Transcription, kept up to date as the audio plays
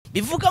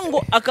bivuga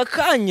ngo aka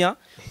kanya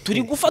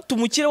turi gufata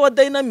umukire wa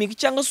Dynamic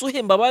cyangwa se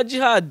uhemba ba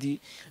Djihad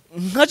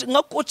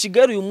nka coach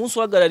Gary uyu munsi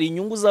uhagarariye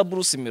inyungu za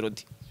Bruce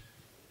Melody.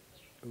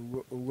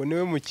 ubwo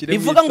niwe mukire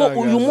bivuga ngo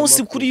uyu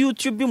munsi kuri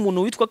YouTube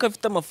umuntu witwa ko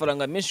afite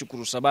amafaranga menshi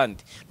kurusha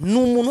abandi ni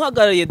umuntu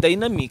uhagarariye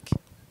Dynamic.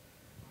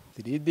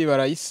 Siridi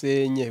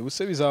barayisenye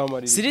buse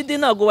bizabamarira. Siridi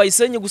ntago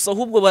bayisenye gusa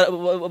ahubwo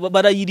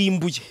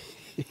barayirimbuye.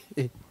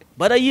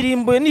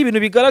 Barayirimbuye ni ibintu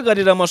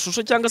bigaragarira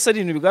amashusho cyangwa se ari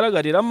ibintu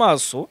bigaragarira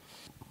amaso.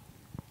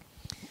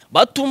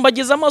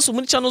 Batumbagiza amaso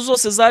muri channel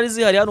zose zari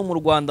zihari hano mu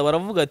Rwanda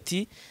baravuga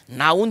ati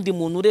nta wundi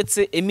muntu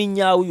uretse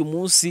Nyawe uyu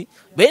munsi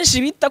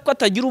benshi bita ko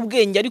atagira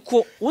ubwenge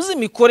ariko uzi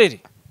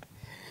imikorere.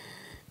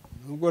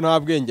 Nubwo nta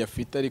bwenge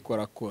afite ariko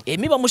arakora.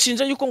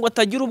 Bamushinja yuko ngo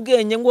atagira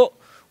ubwenge ngo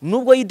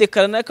nubwo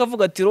yidekarana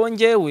akavuga ati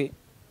rongewe.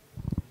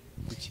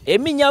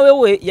 Nyawe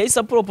we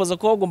yahise propose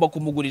ko bagomba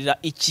kumugurira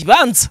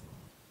ikibanza.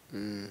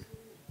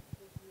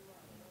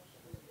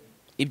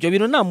 Ibyo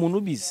bintu nta muntu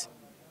ubizi.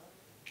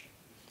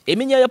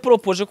 Nyawe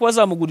yapropose ko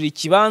bazamugurira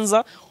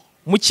ikibanza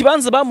mu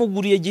kibanza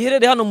bamuguriye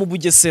giherere hano mu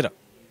Bugesera.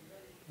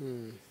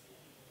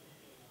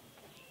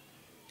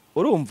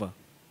 Urumva?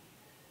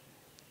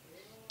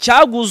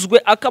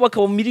 Cyaguzwe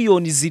akabakaba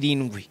miliyoni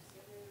 7.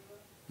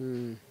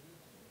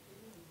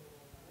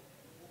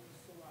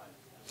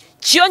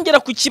 Kiyongera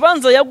ku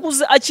kibanza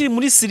yaguze akiri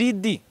muri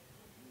 3D.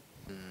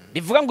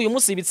 Bivuga ngo uyu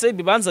munsi ibitse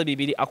ibibanza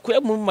bibiri akuye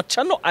mu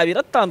macano abiri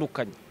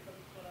atandukanye.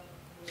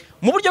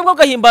 Mu buryo bwo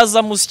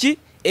gahimbaza musyi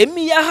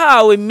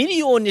Yahawe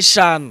miliyoni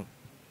 5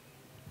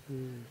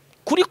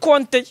 kuri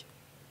konte ye.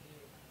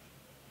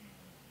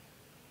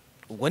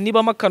 Ubwo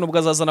niba makano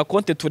bwazazana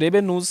konte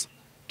turebe nuza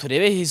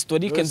turebe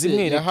historique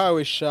nzimwere.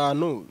 Yahawe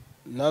 5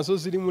 nazo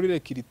ziri muri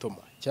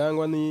rekiritoma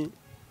cyangwa ni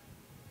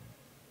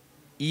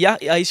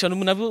ayishano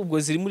munabwo ubwo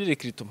ziri muri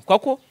rekiritoma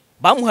kwako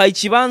bamuhaye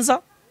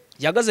ikibanza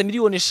yagaze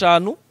miliyoni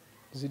 5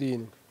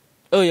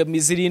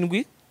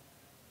 7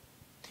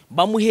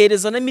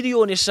 bamuhereza na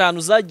miliyoni 5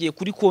 zagiye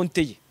kuri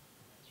konte ye.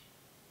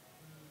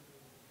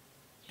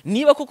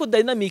 Niba koko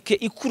Dynamic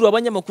ikurura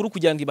abanyamakuru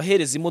kugira ngo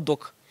ibahereze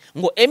imodoka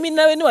ngo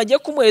nawe ni wagiye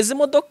kumuhereza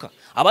imodoka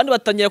abandi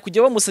batangira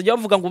kujya bamusajya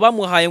bavuga ngo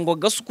bamuhaye ngo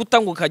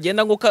gasukuta ngo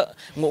kagenda ngo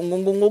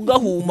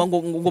gahuma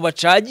ngo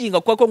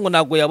bacaginga kwako ngo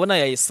nago yabona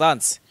ya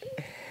essence.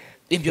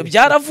 Ibyo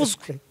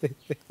byaravuzwe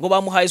ngo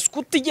bamuhaye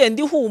skuti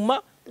igenda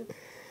ihuma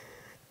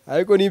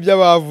ariko nibyo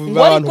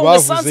abantu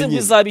bavuze nyine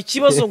bizaba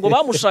ikibazo ngo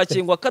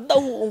bamushakiye ngo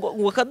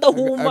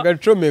akadahuma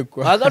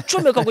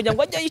agacomeka kugira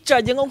ngo ajye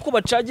yicaginga nko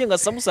bacaginga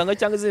Samsung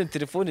cyangwa izindi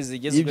telefone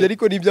zigezweho. Ibyo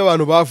ariko nibyo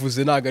abantu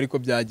bavuze naga ariko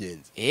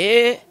byagenze.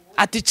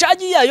 Ati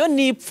cagi yayo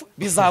nipfu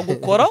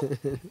bizagukora.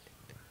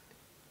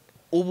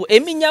 Ubu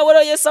Nyawe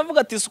rero yese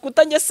avuga ati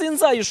skuta nge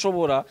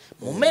sinzayishobora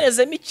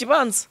mumerezemo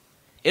ikibanza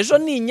ejo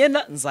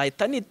ninyena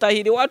nzahita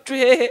nitahira iwacu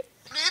hehe.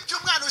 Nibyo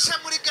umwana ushe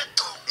muri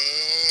gato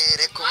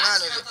reko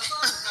mwana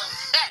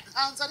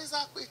nanza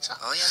rizakwica.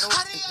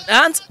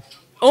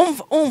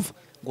 Umva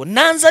ngo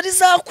nanza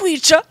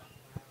rizakwica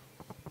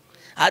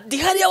adi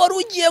hariya wari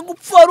ugiye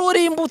gupfa wari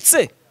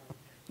urimbutse.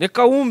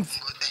 Reka wumve.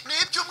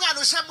 Nibyo umwana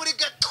ushe muri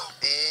gato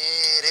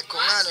reko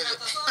mwana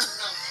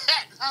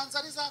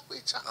nanza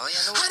rizakwica.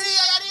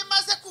 Hariya yari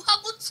imaze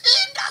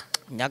kuhagutsinda.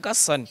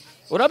 Nyagasani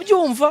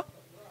urabyumva?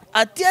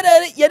 Ati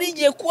yari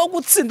igiye kuba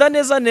gutsinda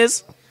neza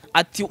neza.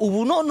 Ati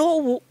ubu noneho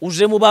ubu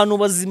uje mu bantu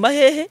bazima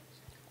hehe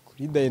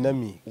kuri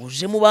Dynamic.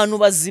 Uje mu bantu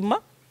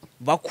bazima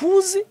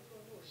bakuzi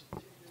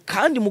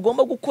kandi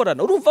mugomba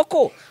gukorana. Urumva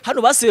ko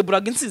hano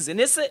baseburaga insize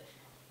nese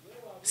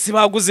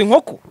sibaguze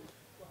inkoko.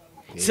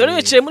 Sero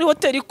yicaye muri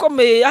hoteli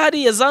ikomeye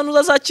yahariye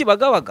zanuza za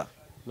Kibagabaga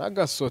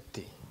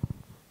n'agasote.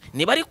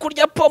 Niba ari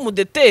kurya pomme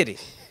de terre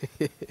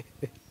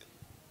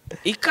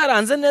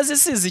ikaranze neza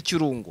isize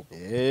ikirungo.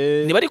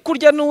 Niba ari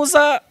kurya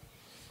nuza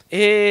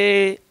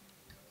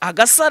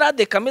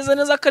agasarade kameze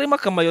neza karimo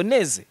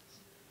akamayoneze.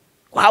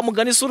 Kwa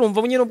mugani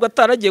surumva nyine ubwo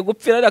ataragiye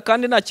gupfira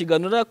kandi nta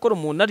kiganiro yakora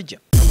umuntu arya.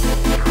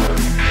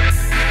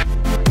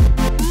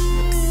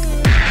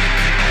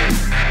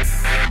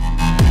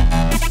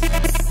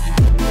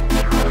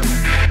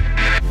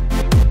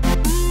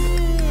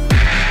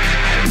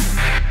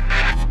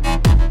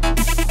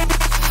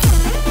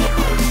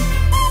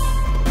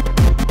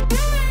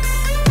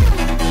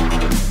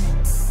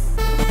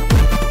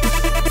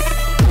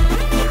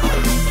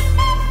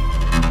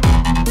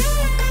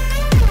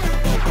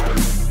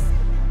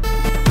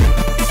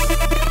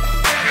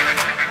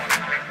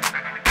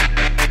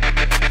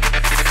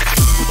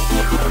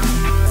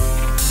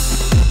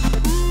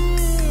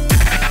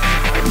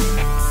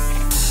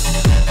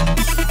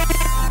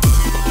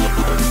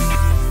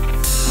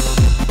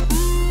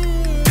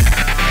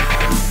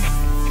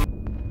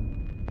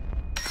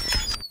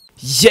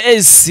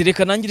 Yes,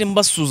 reka nangire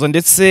mbasuza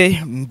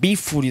ndetse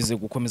mbifurize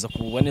gukomeza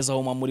kuba neza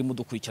aho muri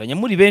mudukurikiranye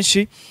muri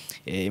benshi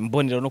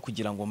mbonera no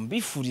kugira ngo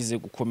mbifurize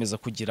gukomeza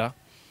kugira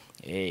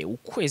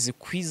ukwezi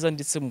kwiza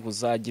ndetse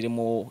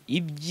muzagiremo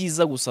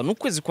ibyiza gusa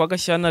n'ukwezi kwa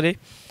Gashyantare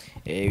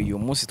uyu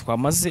munsi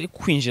twamaze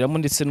kwinjiramo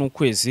ndetse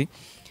n'ukwezi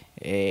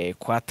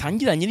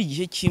kwatangiranye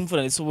igihe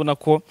cy'imvura ndetse ubona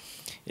ko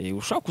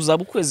ushaka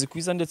kuzaba ukwezi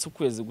kwiza ndetse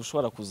ukwezi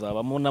gushobora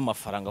kuzabamo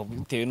n'amafaranga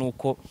bitewe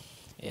nuko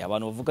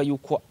abantu bavuga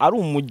yuko ari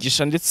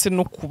umugisha ndetse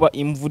no kuba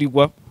imvura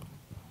igwa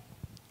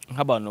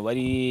nk'abantu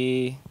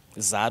bari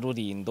za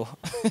Rurindo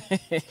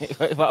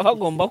baba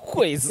bagomba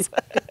kweza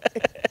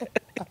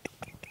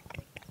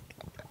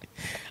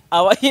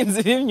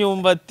abahinzi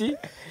b'imyumbati,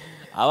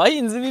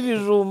 abahinzi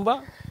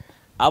b'ibijumba,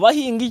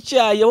 abahinga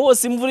icyayi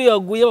bose imvura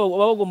yaguye baba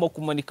bagomba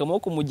kumanika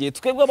amaboko mu gihe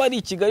twebwe abari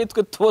i Kigali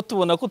twe tuba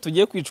tubona ko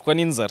tugiye kwicwa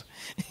n'inzara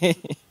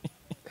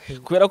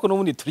kubera ko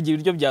n'ubundi turya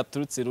ibiryo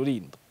byaturutse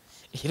Rurindo.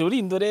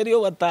 Rurindo rero iyo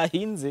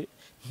batahinze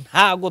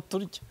ntago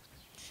turya.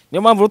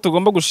 Niyo mpamvu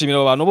tugomba gushimira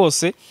abantu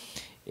bose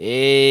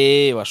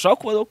bashaka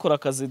kuba bakora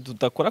akazi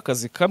tudakora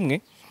akazi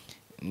kamwe,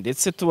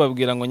 ndetse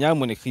tubabwira ngo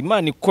nyamuneka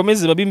Imana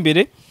ikomeze babe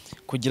imbere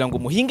kugira ngo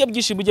muhinge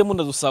byinshi mujye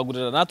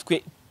munadusagurira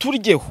natwe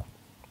turyeho.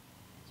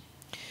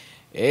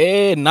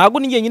 Nago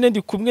ni nyine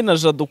ndi kumwe na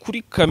Jado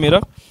kuri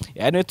kamera,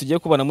 niwe tugiye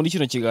kubana muri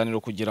kino kiganiro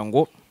kugira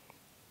ngo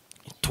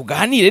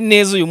tuganire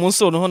neza. Uyu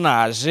munsi noneho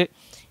naje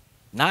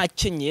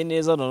nakenyeye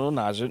neza, noneho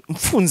naje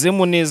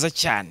mfunzemo neza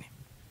cyane.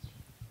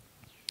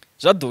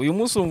 Jado, uyu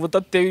munsi umva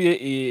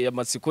utateye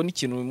amatsiko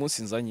n'ikintu uyu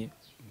munsi nzanye?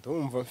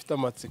 Ndumva mfite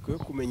amatsiko yo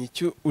kumenya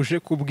icyo uje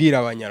kubwira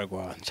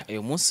abanyarwanda.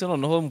 Uyu munsi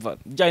noneho mva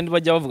byandi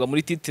bajya bavuga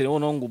muri titre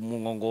noneho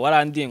ngo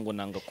warandiye ngo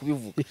nanga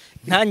kubivuga.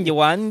 Ntange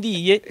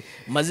wandiye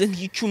maze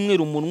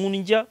nk'icyumweru umunwa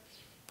ndya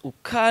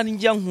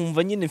ukandya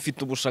nkumva nyine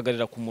mfite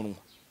ubushagarira ku munwa.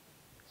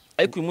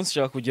 Ariko uyu munsi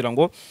shaka kugira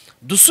ngo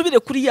dusubire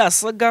kuri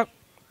yasaga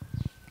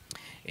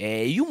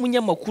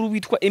y'umunyamakuru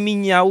witwa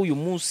Nyawe uyu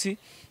munsi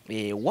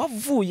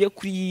wavuye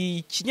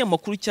kuri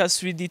kinyamakuru cya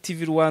 3D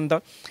TV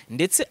Rwanda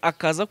ndetse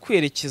akaza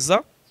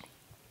kwerekeza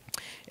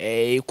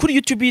kuri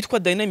YouTube yitwa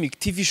Dynamic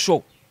TV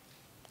Show.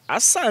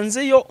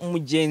 Asanzeyo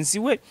umugenzi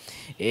we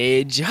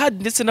Djihad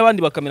ndetse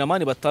n'abandi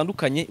bakameramani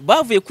batandukanye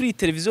bavuye kuri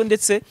televiziyo,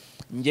 ndetse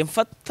nge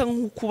mfata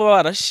nk'uko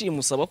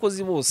barashimusa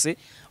abakozi bose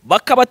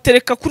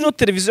bakabatereka kuri no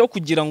televiziyo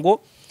kugira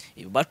ngo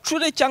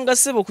bacure cyangwa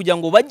se kugira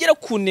ngo bagere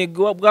ku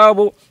ntego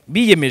bwabo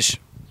biyemeje.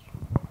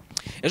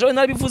 Ejo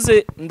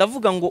narabivuze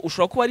ndavuga ngo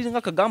ushobora kuba ari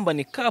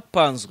nk'akagambane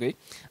kapanzwe,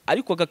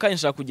 ariko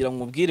kakanyishaka kugira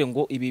ngo ubwire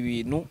ngo ibi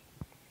bintu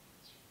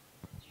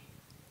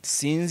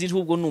sinzi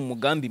ahubwo ni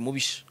umugambi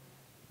mubisha.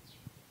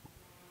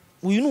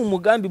 Uyu ni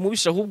umugambi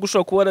mubisha ahubwo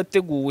ushobora kuba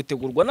warateguwe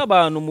tegurwa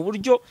n'abantu mu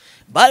buryo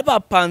bari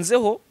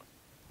bapanzeho,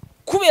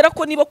 kubera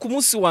ko niba ku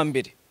munsi wa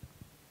mbere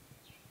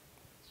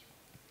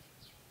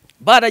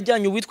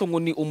barajyanye uwitwa ngo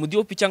ni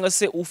umudiyopi cyangwa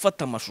se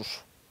ufata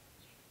amashusho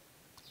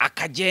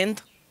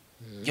akagenda,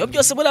 iyo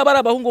byose bari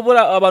abahungu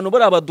abantu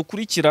bari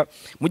abadukurikira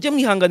mujye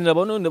mwihanganira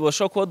abantu none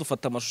bashobora kuba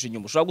dufata amashusho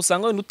inyuma. Ushobora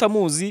gusanga wenda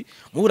utamuzi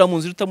muhura mu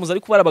nzira utamuzi,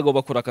 ariko bari abagabo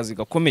bakora akazi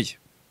gakomeye.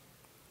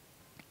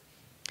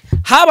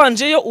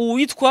 Habanjeyo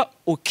uwitwa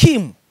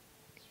Okimu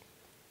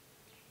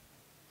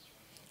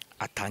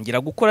atangira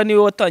gukora, niwe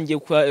watangiye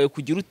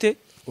kugira ute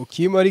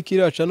Okimu ariko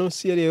iriya cano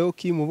si yari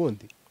Okimu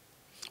bundi?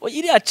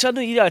 Iriya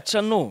cano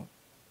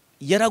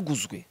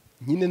yaraguzwe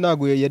nyine,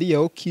 ntago yari ya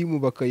Okimu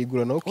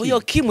bakayigura na Okimu.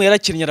 Okimu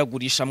yarakinnye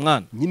aragurisha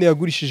mwana, nyine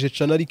yagurishije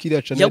cano ariko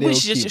iriya cano yari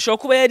yagurishije.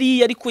 Shobora kuba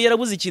yari ariko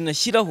yarabuze ikintu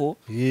ashyiraho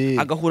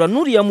agahura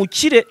n'uriya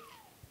mukire,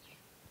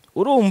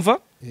 urumva.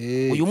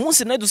 Uyu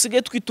munsi nawe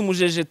dusigaye twita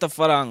umujejeta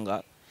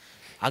faranga,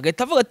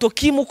 agahita avuga ati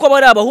Okimu ko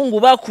bari abahungu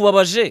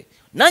bakubabaje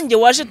nanjye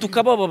waje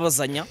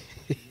tukabababazanya.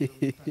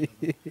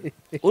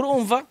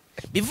 Urumva,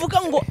 bivuga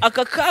ngo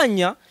aka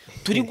kanya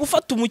turi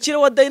gufata umukire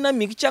wa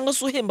Dynamic cyangwa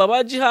se uhemba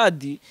ba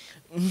Djihad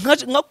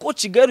nka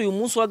coach Gari uyu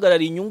munsi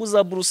uhagarariye inyungu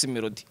za Bruce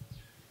Melody.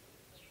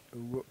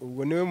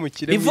 Ubwo niwe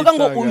mukire. Bivuga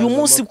ngo uyu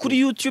munsi kuri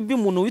YouTube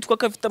umuntu witwa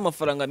ko afite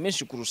amafaranga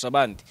menshi kurusha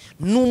abandi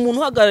ni umuntu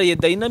uhagarariye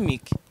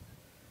Dynamic.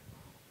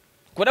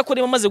 Kubera ko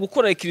niba amaze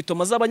gukora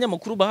ikritoma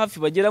z'abanyamakuru bahafi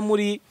bagera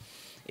muri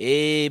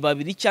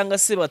 2 cyangwa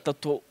se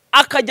 3,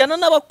 akajyana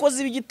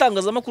n'abakozi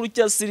b'igitangazamakuru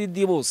cya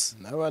 3D bose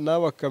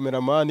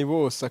n'abakameramani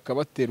bose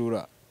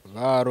akabaterura,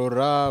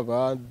 barora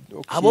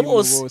abo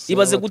bose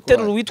ibaze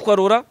guterura uwitwa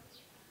Rora.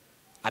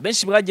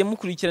 Abenshi bwagiye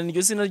mukurikirana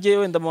iryo zina rye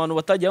wenda mu bantu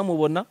batagiye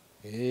bamubona,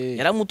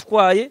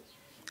 yaramutwaye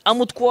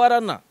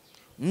amutwarana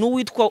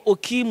n'uwitwa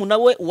Okimu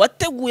nawe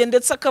wateguye,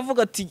 ndetse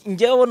akavuga ati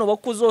ngewe bono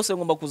bakuze zose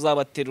ngomba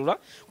kuzabaterura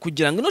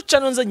kugira ngo ino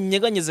channel nze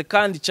nyeganyeze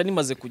kandi channel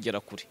imaze kugera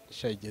kure.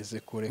 Shageze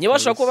kure. Niba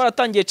bashaka ko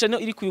baratangiye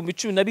channel iri ku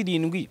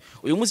 17,000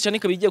 uyu munsi channel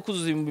ikaba igiye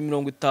kuzuza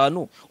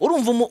 50,000.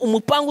 Urumva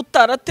umupango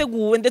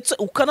utarateguwe ndetse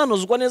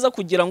ukananozwa neza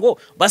kugira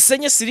ngo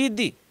basenye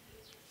 3D.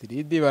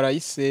 3D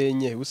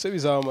barayisenye, use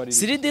bizabamarira.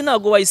 3D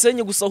ntago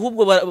bayisenye gusa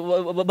ahubwo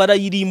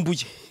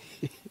barayirimbuye.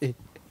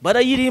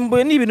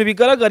 Barayirimbuye ni ibintu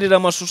bigaragarira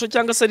amashusho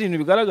cyangwa se ari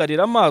ibintu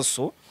bigaragarira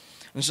amaso.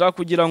 Nshaka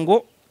kugira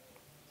ngo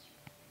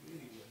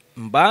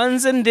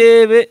mbanze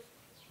ndebe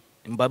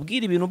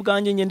mbabwira ibintu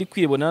bwanjye ndi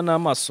kwibonera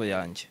n'amaso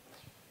yanjye,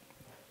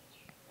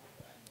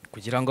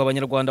 kugira ngo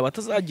abanyarwanda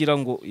batazagira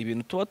ngo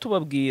ibintu tuba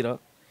tubabwira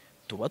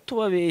tuba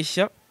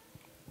tubabeshya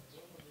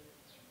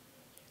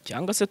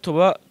cyangwa se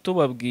tuba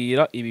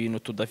tubabwira ibintu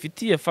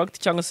tudafitiye fact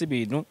cyangwa se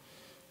ibintu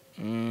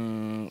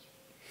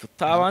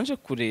tutabanje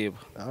kureba.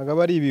 Ntago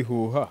bari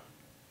ibihuha,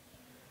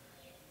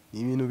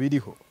 ni ibintu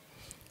biriho.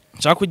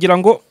 nshaka kugira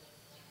ngo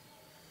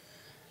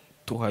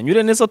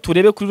tuhanyure neza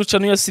turebe kuri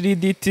rucano ya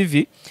 3D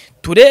TV,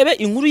 turebe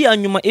inkuru ya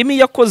nyuma Emmy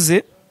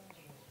yakoze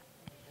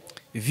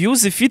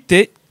views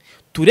ifite,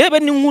 turebe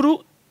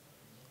n'inkuru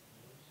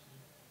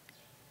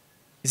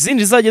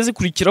izindi zagiye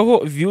zikurikiraho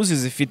views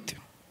zifite.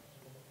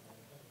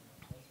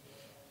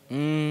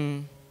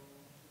 Inkuru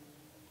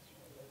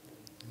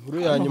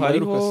ya nyuma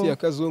y'Urukasi ya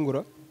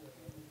Kazungura.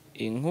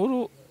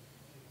 Inkuru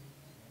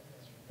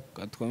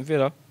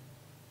katwumvira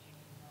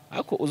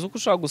ako uzi ko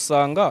ushaka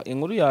gusanga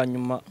inkuru ya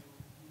nyuma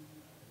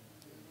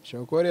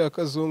Shaka ko ari ya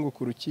Kazungu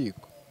ku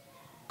rukiko.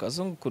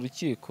 Kazungu ku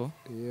rukiko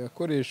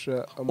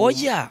Yakoresha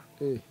oya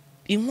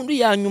inkuru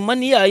ya nyuma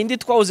ni ya indi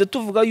twahoze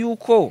tuvuga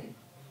yuko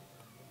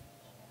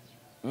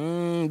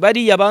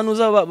bari abantu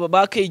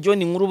ba K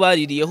John inkuru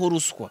baririyeho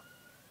ruswa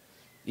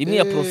imwe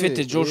ya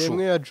Prophet Joshua,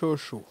 imwe ya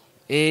Joshua.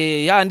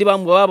 yandi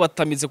bamwe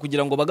babatamize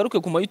kugira ngo bagaruke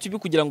ku YouTube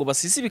kugira ngo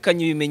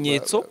basisibikanye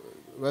ibimenyetso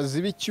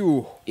baziba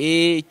icyuho,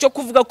 cyo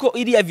kuvuga ko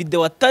iriya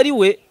video atari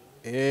we,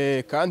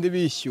 kandi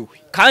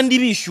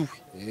bishyuwe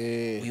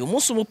uyu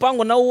munsi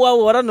umupango nawo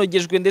wabo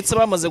waranogejwe ndetse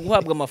bamaze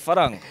guhabwa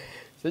amafaranga.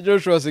 Se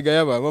Joshua asigaye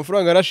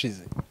amafaranga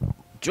arashize.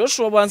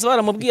 Joshua banza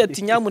baramubwiye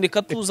ati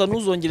nyamuneka tuza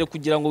nuzongere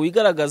kugira ngo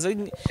wigaragaze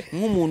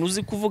nk'umuntu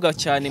uzi kuvuga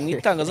cyane mu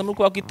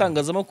itangazamakuru, kuko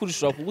itangazamakuru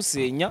rishobora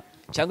kugusenya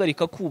cyangwa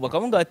rikakubaka.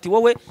 Avuga ati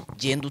wowe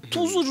genda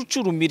utuze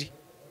urucurumire.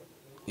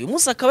 Uyu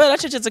munsi akaba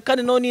yaracecetse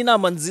kandi none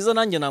inama nziza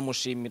nanjye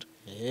namushimira.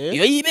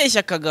 Iyo yibeshya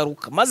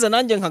akagaruka maze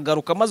nanjye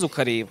nkagaruka maze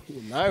ukareba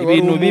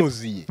ibintu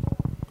bimuziye.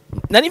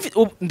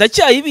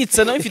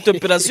 Ndacyayibitse nawe mfite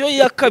operation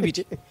ya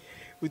kabiri.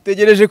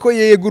 Utegereje ko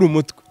yegura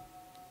umutwe.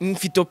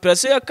 Mfite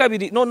operation ya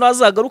kabiri none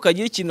azagaruka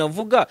agira ikintu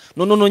avuga,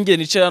 none nongeye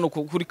nicaye hano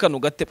kuri kano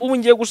gatebe. Ubu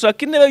ngiye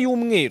gushaka intebe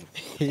y'umweru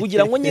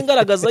kugira ngo nge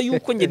ngaragaza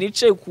yuko nge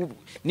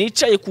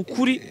nicaye ku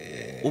kuri,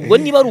 ubwo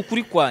niba ari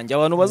ukuri kwanjye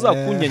abantu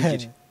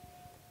bazakunyangire.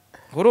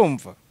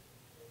 Urumva?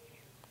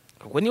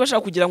 Ubwo niba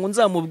ashaka kugira ngo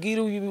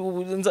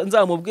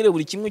nzamubwire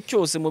buri kimwe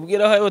cyose,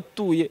 mubwire aho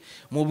yatuye,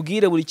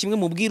 mubwire buri kimwe,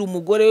 mubwire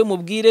umugore we,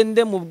 mubwire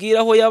nde, mubwire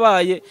aho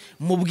yabaye,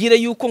 mubwire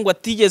yuko ngo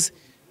atigeze.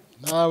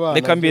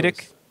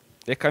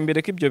 Reka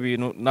mbireke ibyo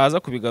bintu naza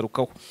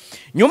kubigarukaho.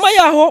 Nyuma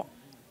yaho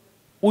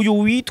uyu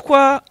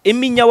witwa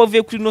Emmy Nyawe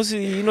avuye kuri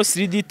ino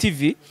 3D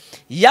TV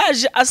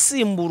yaje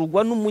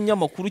asimburwa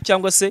n'umunyamakuru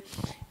cyangwa se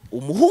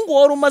umuhungu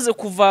wari umaze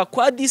kuva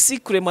kwa DC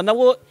Clement,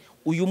 nawo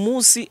uyu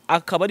munsi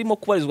akaba arimo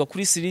kubarizwa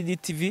kuri 3D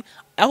TV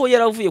aho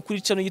yaravuye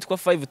kuri channel yitwa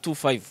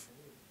 525.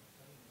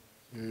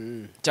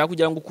 Cyangwa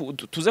kugira ngo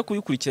tuze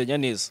kuyikurikiranya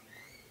neza.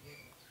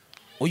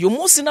 Uyu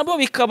munsi nabo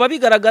bikaba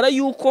bigaragara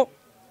yuko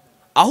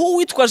aho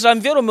witwa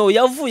Janvier Romeo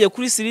yavuye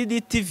kuri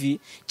 3D TV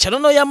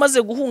cyane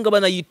yamaze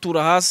guhungabana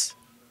yitura hasi.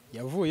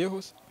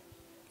 Yavuyeho se?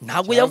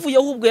 Ntabwo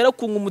yavuyeho, ubwo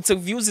yarakungumutse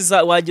views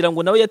wagira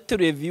ngo nawe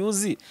yateruye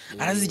views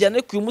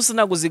arazijyana ku uyu munsi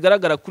ntabwo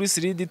zigaragara kuri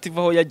 3D TV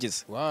aho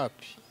yageze.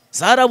 Wapi?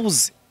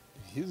 Zarabuze.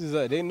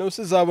 Rero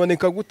se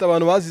zaboneka gute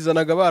abantu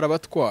bazizanaga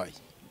barabatwaye?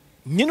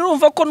 Nyine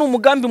urumva ko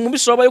n'umugambi mu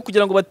bishoba yo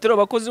kugira ngo batero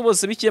abakozi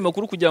bose bikiye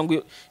makuru kugira ngo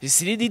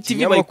 3D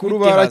TV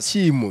bayikubite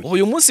hasi.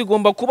 Uyu munsi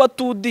igomba kuba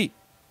 2D.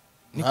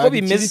 Niko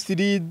bimeze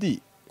 3D.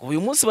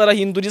 Uyu munsi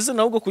barahindura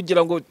izina ahubwo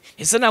kugira ngo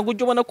ese ntabwo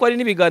ujye ubona ko hari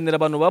n'ibiganiro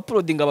abantu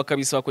baprodinga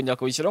bakabisaba kongera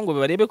kubishyiraho ngo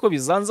barebe ko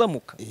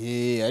bizanzamuka.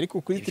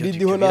 Ariko kuri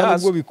 3D ho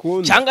ntabwo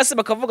bikunda. Cyangwa se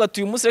bakavuga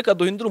ati uyu munsi reka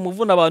duhindure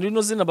umuvuna abantu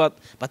ino zina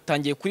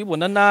batangiye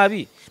kuribona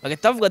nabi.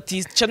 Bagahita bavuga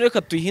ati channel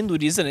reka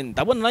tuyihindure izina.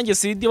 Ndabona nanjye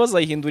 3D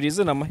bazayihindura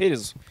izina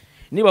amaherezo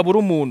niba buri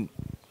umuntu.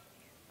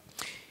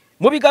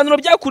 Mu biganiro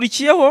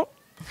byakurikiyeho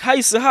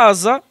hahise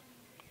haza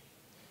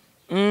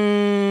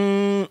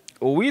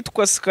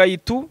uwitwa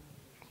Skytu.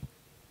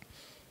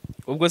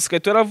 Ubwo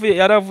Skytu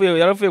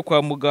yaravuye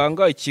kwa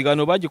muganga,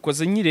 ikiganiro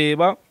bagikoze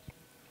nyireba.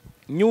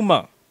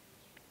 Nyuma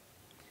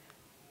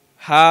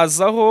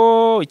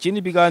hazaho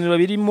ikindi biganiro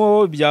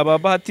birimo byaba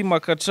Bahati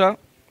Makaca.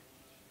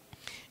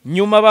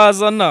 Nyuma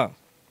bazana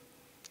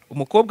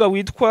umukobwa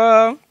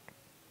witwa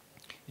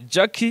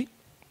Jackie,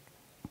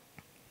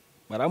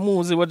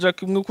 baramuzi wa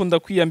Jackie umwe ukunda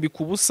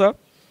kwiyambika ubusa.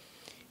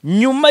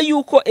 Nyuma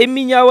yuko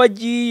Emmy Nyawe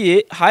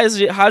agiye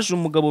haje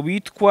umugabo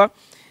witwa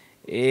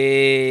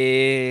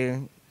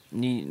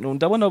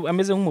ndabona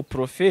ameze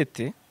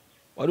nk'umuprofete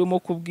warimo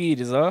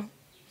kubwiriza.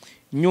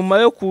 Nyuma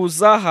yo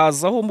kuza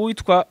hazaho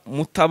witwa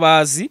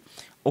Mutabazi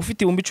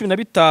ufite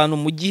 15,000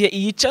 mu gihe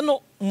iyicano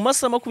mu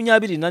masaha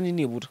 24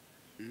 nibura.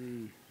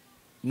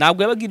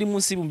 Ntabwo yabaga iri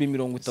munsi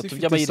 30,000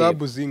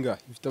 by'abayireba.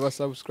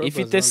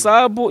 Ifite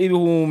sabu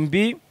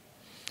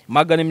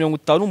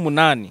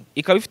 158.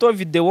 Ikaba ifite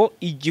video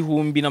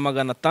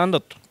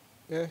 1,600.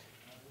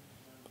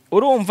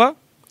 Urumva?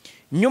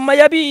 Nyuma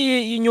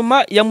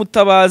ya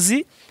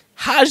Mutabazi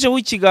hajeho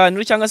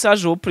ikiganiro cyangwa se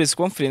hajeho press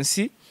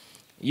conference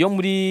yo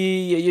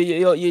muri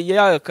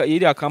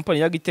ya company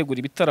yagitegura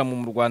ibitaramo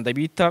mu Rwanda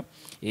bita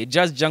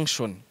Jazz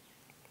Junction.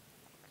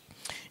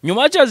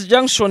 Nyuma ya Jazz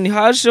Junction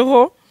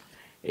hajeho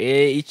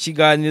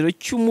ikiganiro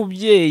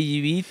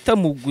cy'umubyeyi bita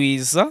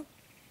Mugwiza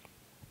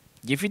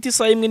gifite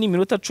isaha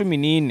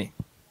 1:14.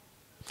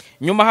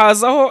 Nyuma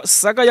hazaho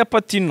saga ya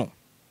Patino.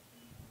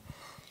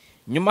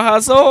 nyuma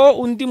hazaho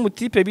undi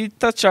mutipe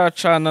bita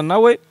Cacana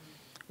nawe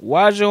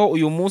wajeho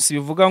uyu munsi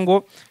bivuga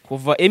ngo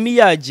kuva Emmy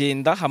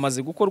yagenda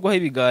hamaze gukorwaho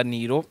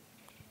ibiganiro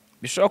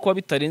bishobora kuba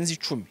bitarenze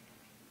 10.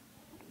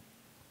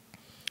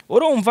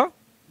 Urumva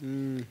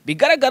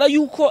bigaragara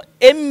yuko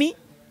Emmy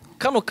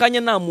kano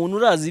kanya nta muntu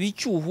urazi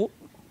ibicyuho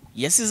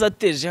yasize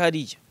ateje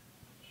hariya,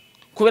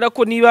 kubera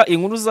ko niba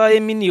inkuru za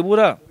Emmy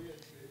nibura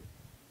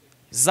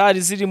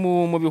zari ziri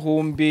mu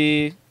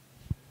bihumbi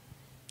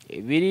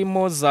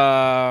birimo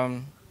za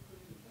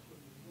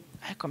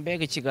ariko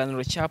mbega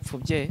ikiganiro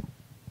cyapfubye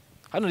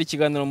hano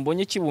ikiganiro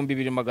mbonye kibumbi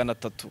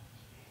 2300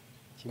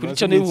 kuri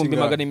cyo n'ibihumbi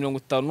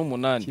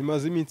 158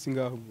 kimaze iminsi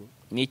ngaho ubwo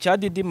ni cya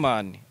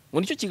Didimane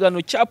ngo nicyo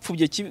kiganiro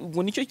cyapfubye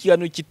ngo nicyo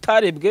kiganiro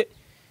kitarebwe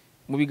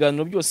mu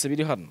biganiro byose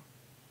biri hano.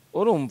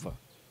 Urumva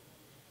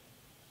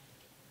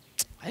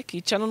ariko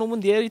icana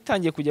n'ubundi yari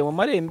itangiye kujya mu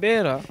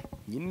marembera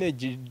nyine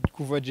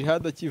kuva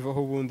Djihad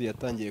akivaho ubundi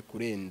yatangiye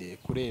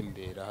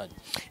kurembera hari.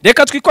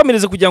 Reka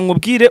twikomereze kugira ngo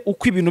ubwire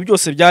uko ibintu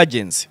byose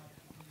byagenze.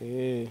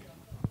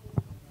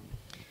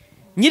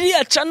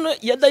 Nyiriya channel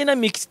ya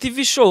Dynamic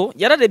TV show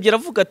yararebye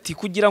aravuga ati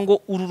kugira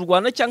ngo uru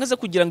Rwanda cyangwa se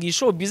kugira ngo iyi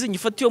show business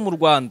ifatiye mu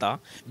Rwanda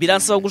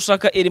biransaba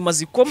gushaka elema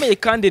zikomeye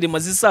kandi elema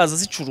zizaza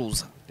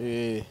zicuruza.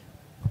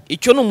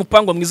 Icyo ni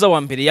umupango mwiza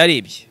wa mbere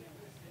yarebye.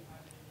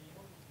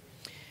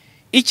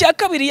 Icya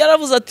kabiri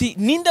yaravuze ati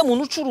ninde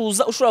muntu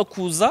ucuruza ushobora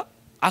kuza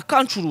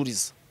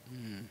akancururiza.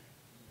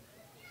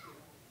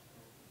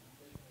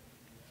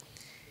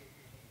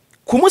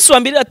 Ku munsi wa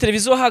mbere ya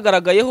televiziyo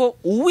hagaragayeho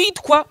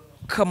uwitwa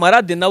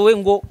Kamarade nawe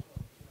ngo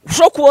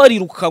ushobora kuba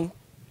warirukanwe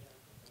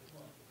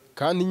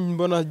kandi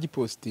mbona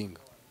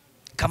gipostinga.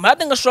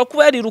 Kamarade ngo ashobora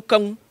kuba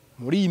yarirukanwe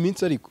muri iyi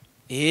minsi ariko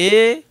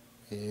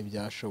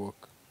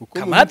byashoboka.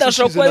 Kamarade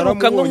ashobora kuba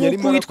yarirukanwe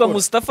nk'uko witwa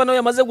Mustafa nawe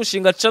yamaze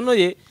gushinga channel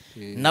ye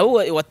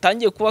nawe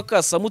watangiye kuba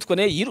kasamutwe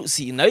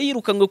nawe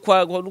yirukanwe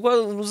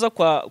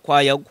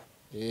kwa Yago.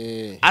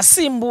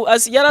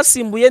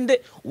 Yarasimbuye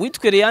nde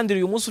witwe Leandre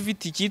uyu munsi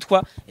ufite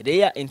icyitwa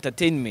Leya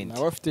Entertainment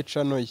nawe afite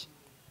channel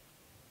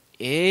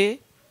ye.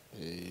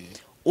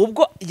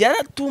 Ubwo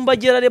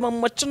yaratumbagira areba mu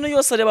macano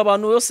yose areba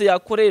abantu yose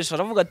yakoresha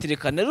aravuga ati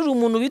reka nero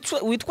umuntu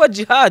witwa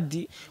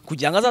Djihad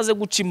kugira ngo azaze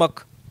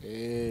gucimaka.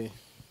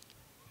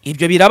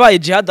 Ibyo birabaye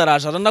Djihad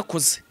araje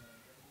aranakoze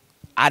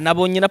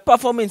anabonye na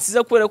performance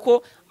ze kubera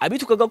ko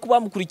abitukaga ko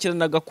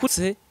bamukurikiranaga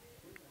kutse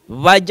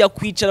bajya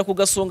kwicara ku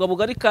gasonga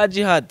bugari ka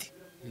Djihad.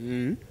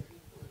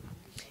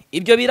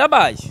 Ibyo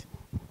birabaye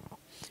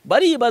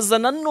baribaza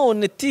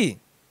nanone ti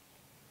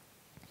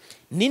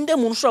ninde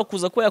muntu ushobora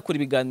kuza ko yakora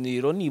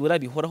ibiganiro nibura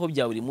bihoraho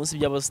bya buri munsi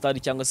by'abastar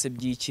cyangwa se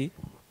by'iki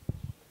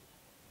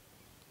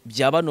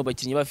by'abano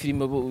bakinnyi ba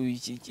filime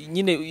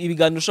nyine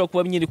ibiganiro ushobora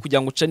kuba nyiri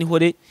kugira ngo ucane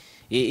ihore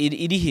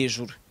iri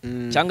hejuru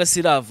cyangwa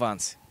se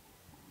avance.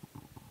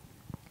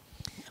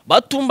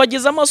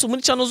 Batumbagiza amaso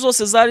muri channel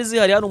zose zari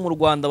zihari hano mu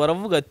Rwanda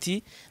baravuga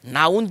ati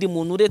nta wundi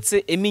muntu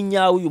uretse Emmy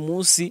nyawe uyu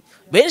munsi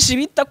benshi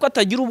bita ko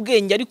atagira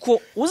ubwenge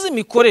ariko uzi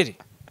imikorere.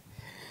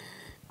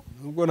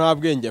 Nubwo nta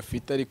bwenge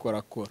afite ariko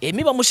arakora.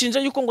 Emmy bamushinja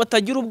yuko ngo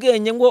atagira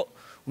ubwenge ngo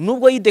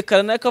nubwo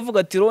yidekara naye akavuga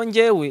ati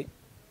rongewe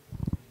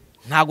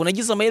ntago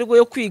nagize amahirwe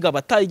yo kwiga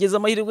batayigeze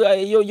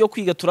amahirwe yo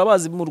kwiga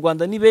turabazi mu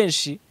Rwanda ni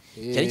benshi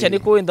cyane cyane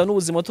ko wenda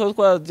n'ubuzima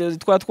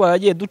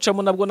twaragiye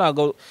ducamo nabwo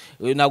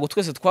nago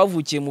twese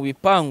twavukiye mu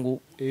bipangu.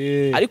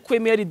 Ariko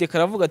Emmy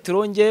yaridekara avuga ati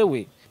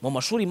rongewe mu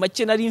mashuri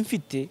make nari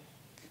mfite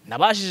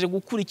nabashije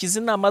gukurikiza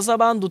inama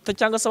z'abanduta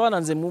cyangwa se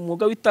abananze mu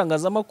mwuga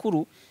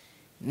w'itangazamakuru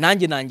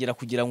nanjye nangira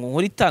kugira ngo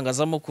nkore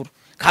itangazamakuru.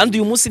 Kandi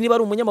uyu munsi niba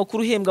ari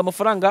umunyamakuru uhembwa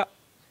amafaranga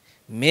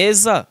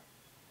meza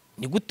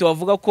ni gute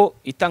wavuga ko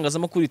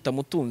itangazamakuru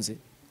ritamutunze?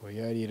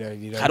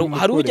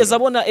 Hari ugeze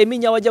abona Emmy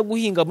nyawe ajya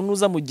guhinga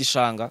munuza mu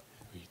gishanga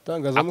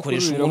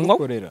akoresha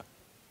umunwa.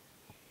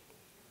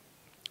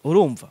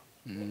 Urumva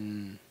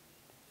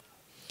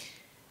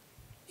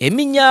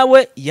Emmy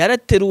nyawe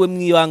yarateruwe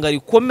mu ibanga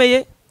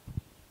rikomeye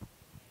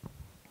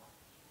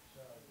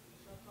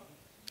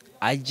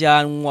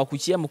ajyanwa ku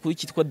kinyamakuru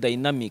cyitwa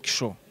Dynamic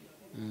show.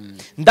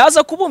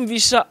 Ndaza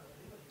kubumvisha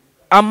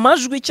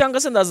amajwi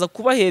cyangwa se ndaza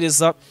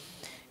kubahereza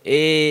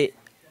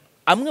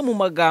amwe mu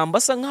magambo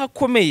asa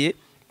nk'akomeye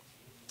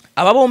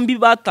aba bombi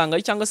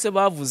batangaye cyangwa se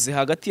bavuze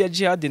hagati ya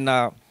Djihad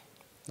na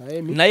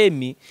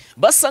Emmy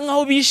basa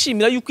nkaho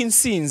bishimira yuko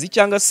insinzi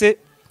cyangwa se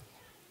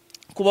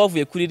kuba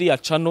bavuye kuri iriya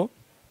channel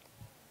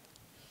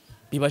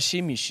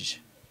bibashimishije.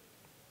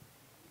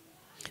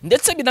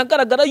 Ndetse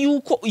binagaragara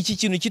yuko iki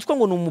kintu cyitwa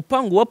ngo ni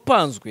umupango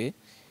wapanzwe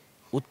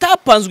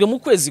utapanzwe mu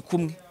kwezi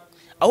kumwe,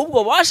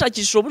 ahubwo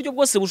bashakishije uburyo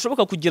bwose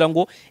bushoboka kugira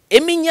ngo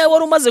Emmy nyawe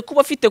wari umaze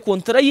kuba afite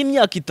kontara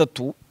y'imyaka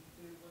 3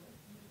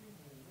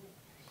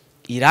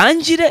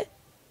 irangire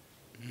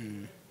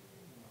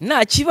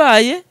nta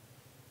kibaye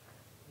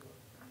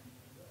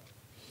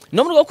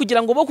no mu rwego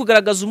kugira ngo bo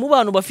kugaragaza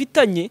umubano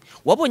bafitanye.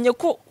 Wabonye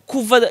ko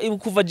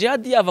kuva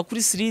Djihad yava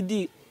kuri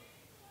 3D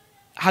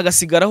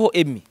hagasigaraho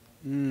Emmy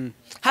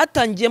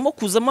hatangiyemo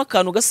kuzamo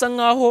akantu gasa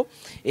nkaho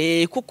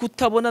ko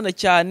kutabonana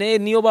cyane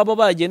niyo baba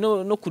bagiye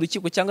no ku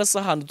rukiko cyangwa se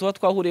ahantu tuba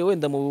twahuriye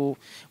wenda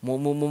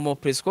mu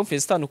press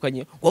conference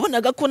itandukanye,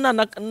 wabonaga ko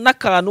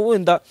n'akantu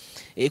wenda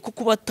ko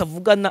kuba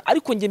batavugana,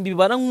 ariko njye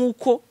mbibara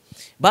nk'uko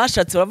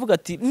bashatse baravuga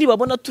ati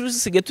nibabona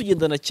tusigaye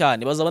tugendana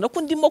cyane bazabona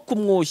ko ndimo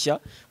kumwoshya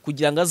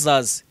kugira ngo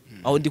azaze.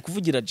 Aho ndi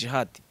kuvugira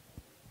Djihad.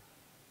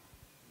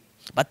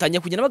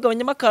 Batanya kugenda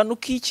bagabanyamo akantu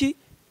k'iki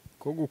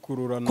ko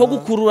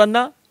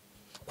gukururana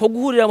ko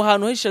guhurira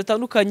ahantu henshi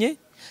hatandukanye,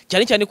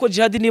 cyane cyane ko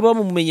Djihad niba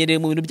bamumenyereye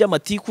mu bintu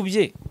by'amatiku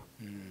bye,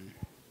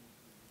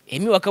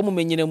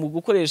 bakamumenyereye mu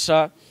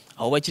gukoresha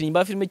abo bakinnyi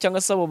ba filime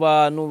cyangwa se abo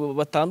bantu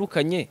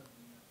batandukanye,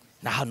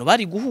 nta hantu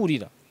bari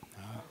guhurira,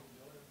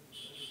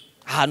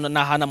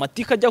 nta hantu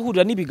amatiku ajya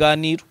ahurira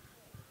n'ibiganiro.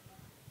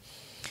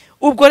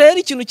 Ubwo rero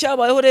ikintu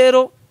cyabayeho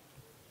rero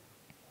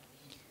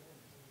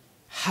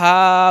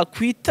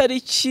ku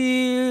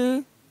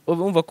itariki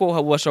urumva ko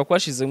bashobora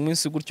kuhashize mu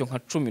minsi gutyo nka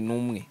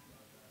 11,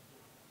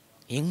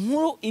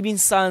 inkuru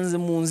ibinsanze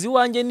mu nzu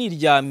iwanjye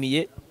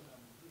niryamiye,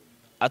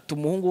 ati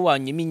umuhungu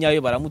wanyu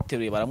iminyayo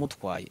baramuteruye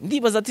baramutwaye.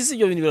 Ndibaza ati si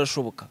ibyo bintu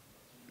birashoboka?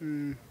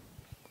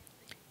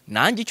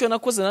 Nanjye icyo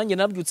nakoze, nanjye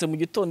nabyutse mu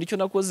gitondo, icyo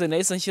nakoze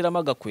nahise nshyiramo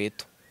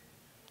agakweto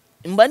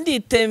mba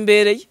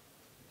nditembereye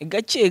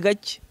gake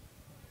gake,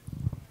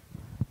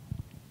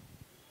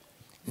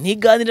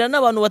 ntiganira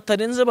n'abantu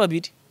batarenze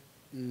 2,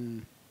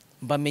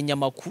 mbamenya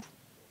amakuru.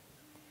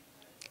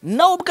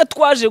 Nawe ubwe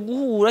twaje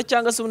guhura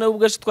cyangwa se nawe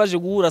ubwe twaje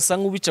guhura asa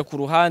nk'ubica ku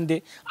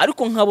ruhande,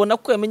 ariko nkabona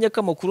ko yamenye ko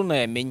amakuru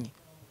nayamenye.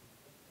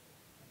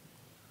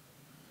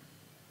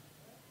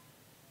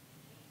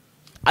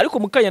 Ariko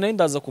mukanya nawe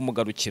ndaza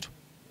kumugarukira,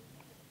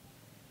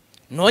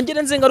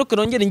 nongere nze ngaruke,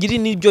 nongere ngiri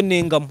n'ibyo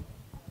nengamo,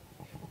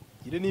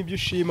 gire n'ibyo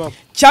ushima.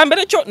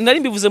 Cyambere cyo nari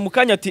mbivuze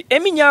mukanya ati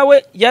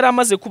Nyawe yari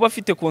amaze kuba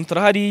afite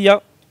kontra hariya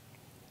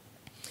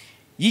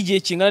y'igihe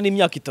kingana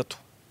n'imyaka 3.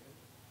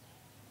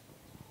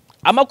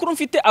 Amakuru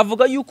mfite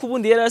avuga yuko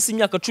ubundi yari yasinye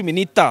imyaka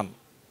 15.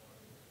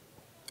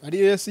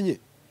 Ariyo yasinye?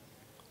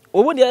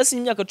 Ubundi yari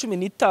yasinye imyaka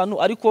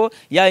 15, ariko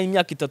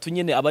imyaka 3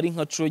 nyene aba ari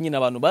nka curo nyine,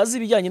 abantu bazi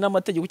ibijyanye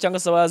n'amategeko cyangwa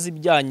se bazi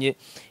ibijyanye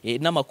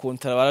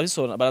n'amakontra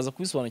baraza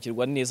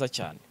kubisobanukirwa neza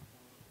cyane.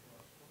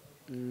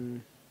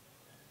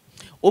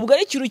 Ubwo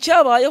ari ikintu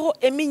cyabayeho,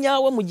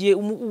 Nyawe mu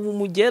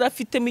gihe yari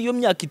afitemo iyo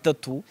myaka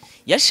 3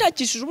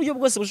 yashakishije uburyo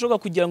bwose bushoboka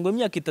kugira ngo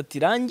imyaka 3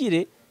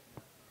 irangire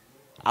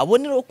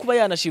abonero kuba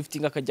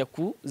yanashiftinga akajya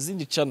ku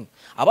zindi channel.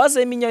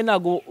 Abaza Nyawe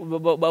ntago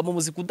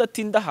bamuzi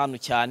kudatinda ahantu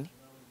cyane.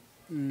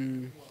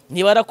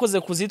 Niba arakoze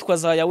kuzitwa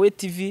za Yahawe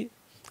TV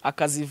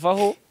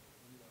akazivaho,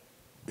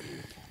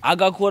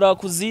 agakora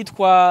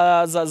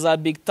kuzitwa za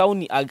Big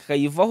Town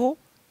akayivaho,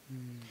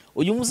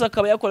 uyu munsi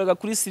akaba yakoraga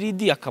kuri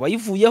 3D akaba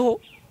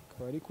yivuyeho,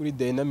 ari kuri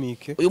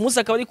Dynamic. Uyu munsi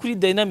akaba ari kuri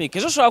Dynamic.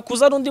 Ejo ashobora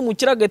kuza n'undi mu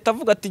kiragahita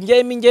avuga ati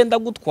ngiye ngenda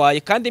gutwaye,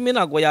 kandi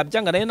ntago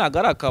yabyanga naye ntago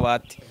ari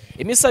akabati.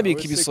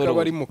 Sabika ibisoro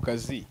bari mu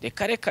kazi.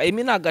 Reka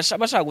ntago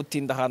bashaka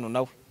gutinda ahantu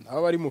nawe.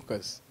 Naho bari mu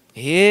kazi.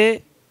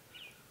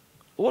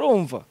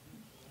 Urumva?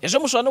 Ejo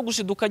mushobora no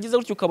gushiduka agize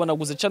gutyo ukabona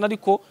guze cana,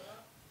 ariko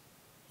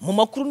mu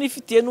makuru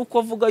nifitiye nuko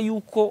avuga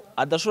yuko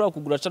adashobora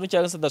kugura cano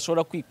cyangwa se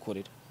adashobora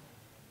kwikorera.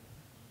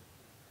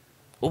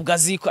 Ubwo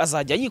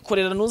azajya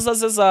yikorera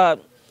nuzaze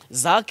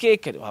za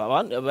keke.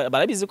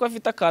 Barabizi ko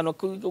afite akantu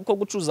ko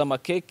gucuruza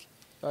amakeke.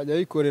 Ajya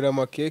yikorera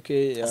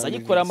amakeke,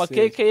 azayikorera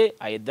amakeke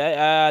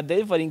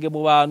delivering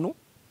mu bantu,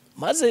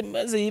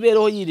 maze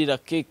yibereho yirira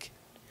keke.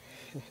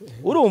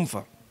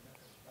 Urumva?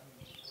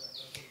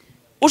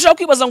 Ushaka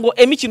kwibaza ngo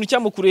ikintu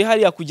cyamukuriye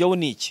hariya kujyaho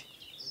niki?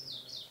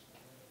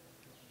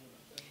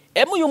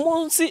 Uyu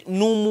munsi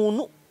ni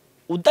umuntu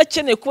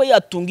udakeneye kuba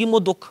yatunga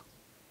imodoka,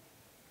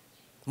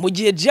 mu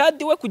gihe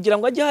Djihad we kugira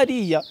ngo ajye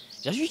hariya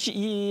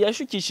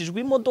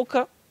yashukishijwe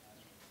imodoka,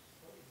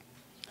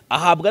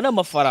 ahabwa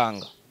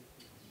n'amafaranga.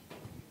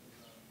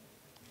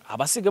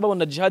 Abasiga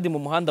babona Djihad mu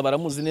muhanda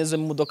baramuzi neza,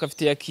 mu modoka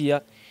afite ya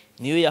Kia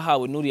niyo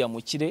yahawe n'uriya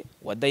mukire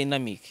wa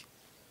Dynamic.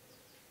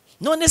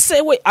 None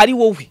se we ari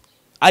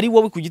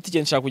wowe ku giti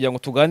cye nshaka kugira ngo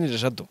tuganire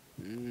Jado.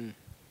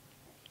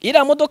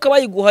 Iriya modoka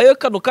bayiguhaye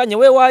kano kanya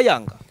we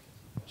wayanga?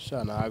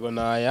 Ntago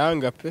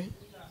nayanga pe.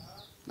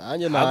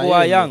 Nanjye ntago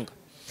wayanga.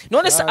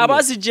 None se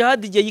abazi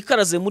Djihad igihe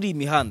yikaraze muri iyi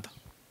mihanda,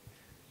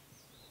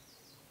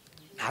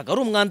 ntago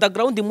ari umwanda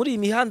ground muri iyi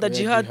mihanda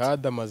Djihad.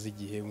 Djihad amaze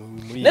igihe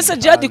muri. Nese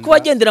Djihad kuba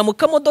agendera mu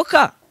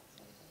kamodoka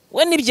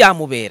we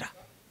n'ibyamubera.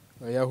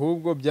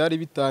 Ahubwo byari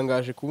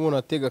bitangaje kubona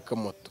atega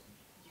kamoto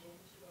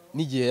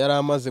n'igihe yari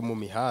amaze mu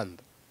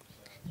mihanda.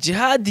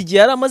 Djihad igihe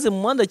yari amaze mu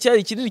muhanda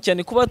cyari kinini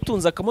cyane kuba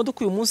atunze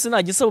akamodoka uyu munsi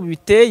nta gisabo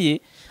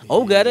biteye,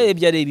 ahubwo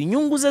yarebye areba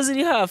inyungu ze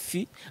ziri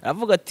hafi,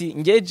 aravuga ati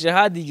ngiye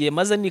Djihad igihe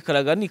maze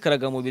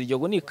nikaraga mu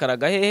biryogo,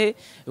 nikaraga hehe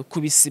ku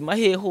bisima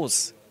hehe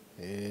hose,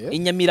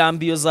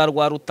 Inyamirambiyo za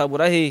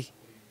Rwarutabura hehe,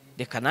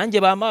 reka nanjye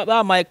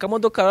bamaye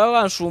akamodoka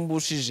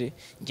babanshumbushije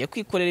ngiye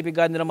kwikorera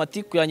ibiganiro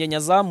amatiku yanjye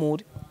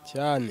nyazamure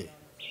cyane.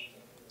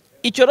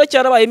 Icyo ro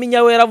cyarabaye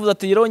Nyawe yaravuze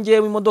ati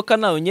yirongewe imodoka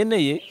nayo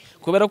nyeneye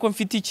kubera ko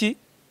mfite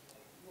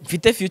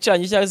future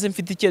yanjye cyangwa se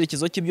mfite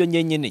icyerekezo cy'ibyo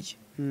nyenyeneye.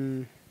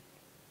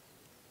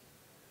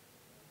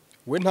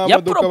 we nta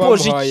modoka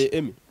bamuhaye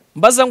Emi.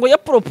 mbaza ngo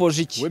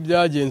yaporopoje iki We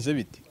byagenze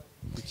bite?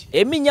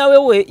 Emi nyawe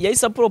we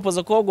yahise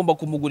aporopoza ko bagomba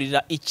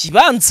kumugurira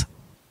ikibanza.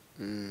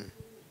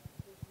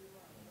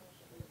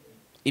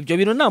 Ibyo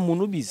bintu nta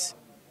muntu ubizi.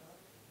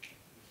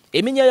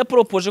 Emi nyawe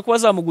yaporopoje ko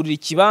bazamugurira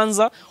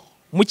ikibanza,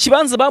 mu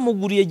kibanza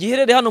bamuguriye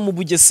giherere hano mu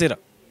Bugesera.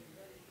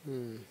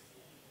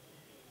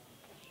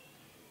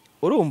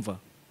 Urumva?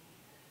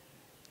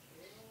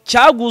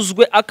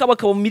 Cyaguzwe akaba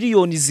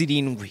miliyoni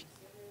 7.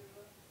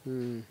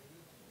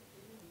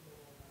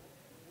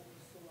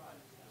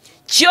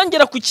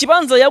 Kiyongera ku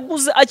kibanza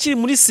yaguze akiri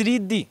muri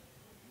 3D.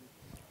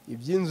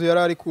 Iby'inzu yari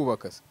ari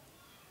kubaka se.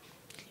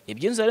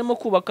 Iby'inzu yarimo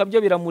kubaka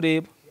byo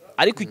biramureba.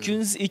 Ariko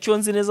icyo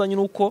nzi neza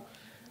nyine uko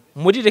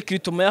muri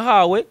rekiritoma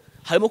yahawe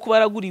harimo kuba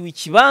yaraguriwe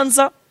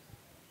ikibanza.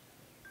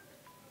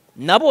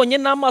 Nabonye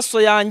n'amaso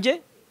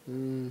yanjye.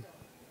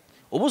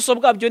 Ubuso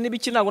bwabyo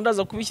nibiki ntago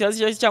ndaza kubishyira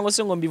cyangwa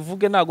se ngo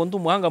mbivuge, ntago ndi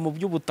umuhanga mu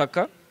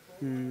by'ubutaka.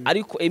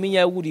 Ariko Emi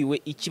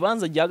yaguriwe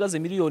ikibanza gihagaze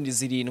miliyoni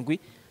 7.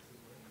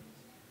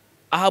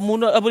 Aha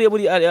muntu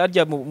aburi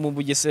arya mu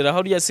Bugesera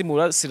aho rya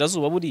simura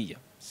sirazuba buriya.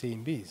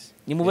 Simbizi.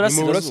 Ni mu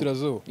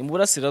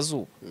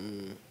burasirazuba.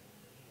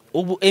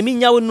 Ubu Emi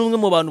nyawe numwe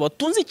mu bantu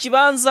batunze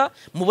ikibanza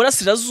mu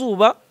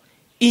burasirazuba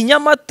i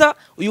Nyamata.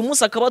 Uyu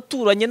munsi akaba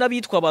aturanye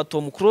n'abitwa ba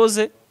Tom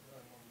Close,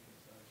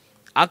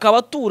 akaba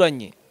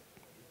aturanye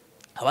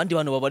abandi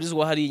bantu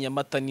babarizwa hari i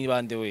Nyamata ni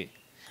bande we,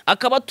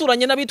 akaba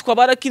aturanye n'abitwa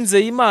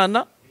barakinze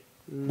Imana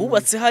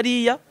bubatse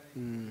hariya,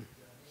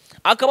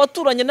 akaba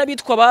aturanye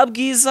n'abitwa ba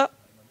Bwiza,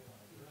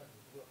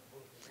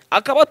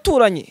 akaba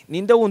aturanye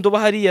ninde wundi uba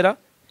hariya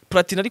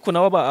Platina, ariko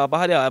nawe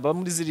abahari aba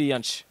muri ziriya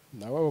nce.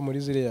 Nawe aba muri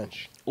ziriya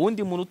nce.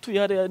 Undi muntu utuye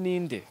hariya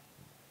ninde?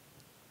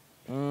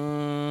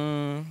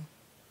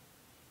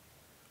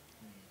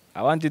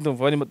 Abandi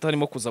ndumva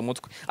barimo kuza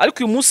mutwe.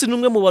 Ariko uyu munsi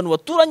numwe mu bantu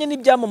baturanye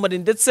n'ibyamamare,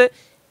 ndetse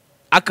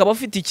akaba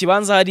afite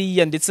ikibanza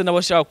hariya, ndetse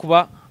n'abashaka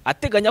kuba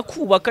ateganya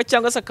kubaka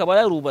cyangwa se akaba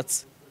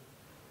yarubatse.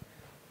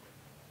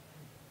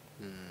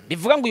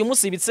 Bivuga ngo uyu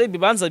munsi ibitse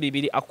ibibanza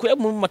 2 akuye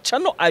mu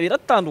macano 2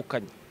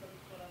 atandukanye.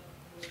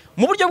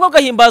 Mu buryo bwo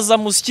gahimbaza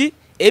musyi,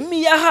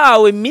 Emi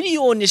yahawe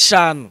miliyoni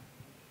 5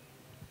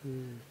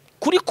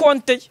 kuri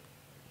konte ye.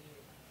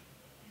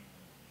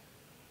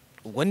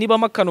 Ubwo niba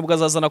makano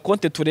bwazazana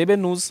konte turebe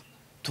nuza,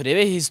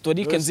 turebe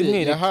historique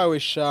nzimwere. Yahawe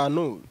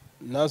 5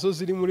 nazo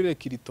ziri muri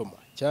rekiritoma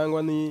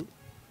cyangwa ni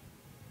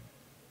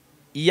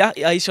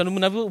Aisha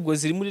n'umuntu ubwo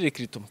ziri muri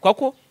rekiritoma,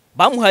 kwako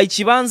bamuhaye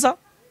ikibanza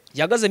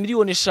gihagaze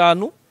miliyoni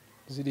 5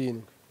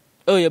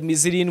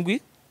 7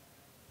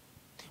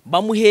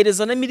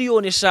 bamuhereza na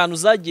miliyoni 5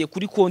 zagiye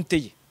kuri konte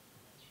ye.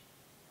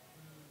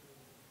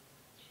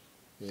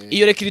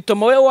 Iyo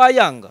rekiritoma we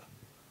wayanga?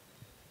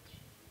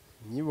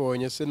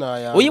 Nyibonye se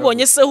nayanga.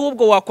 Uyibonye se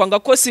ahubwo wakwanga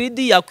ko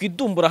 3D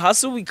yakwidumbura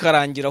hasi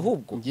ubikarangira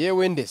ahubwo?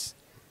 Ngewe ndese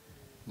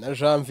na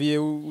Janvier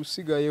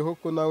usigayeho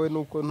ko nawe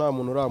nuko nta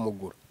muntu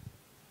uramugura.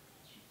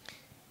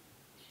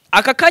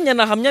 Aka kanya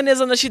nahamya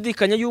neza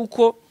nashidikanya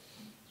yuko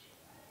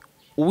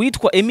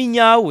uwitwa Emi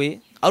nyawe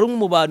ari umwe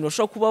mu bantu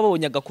bashobora kuba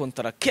babonye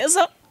agakontara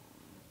keza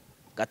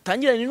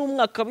gatangiranye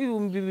n'umwaka wa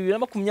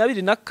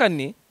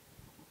 2024,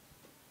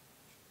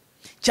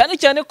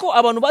 cyane ko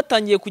abantu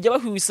batangiye kujya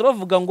bahwisa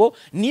bavuga ngo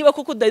niba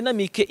koko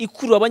dynamique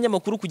ikurura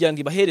abanyamakuru kugira ngo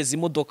ibahereze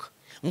imodoka,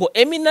 ngo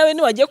Emi nawe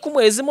ni wagiye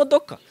kumuhereza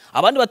imodoka,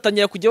 abandi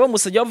batangiye kujya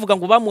bamusajya bavuga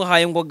ngo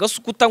bamuhaye ngo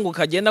gasukuta ngo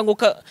kagenda ngo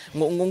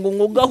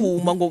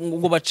gahuma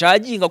ngo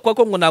bacaginga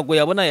kuko ngo nago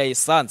yabona ya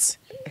essence.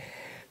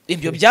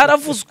 Ibyo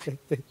byaravuzwe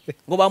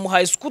ngo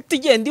bamuhaye skuta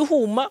igenda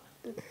ihuma,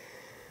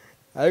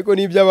 ariko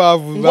nibyo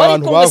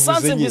abantu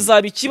bavuze nyine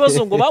bizaba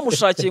ikibazo ngo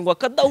bamushakiye ngo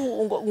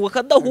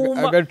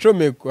akadahuma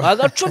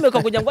agacomeka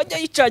kugira ngo ajye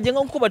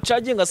yicaginga nko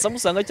bacaginga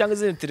Samsung cyangwa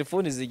izindi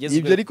telefone zigezweho.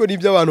 Ibyo ariko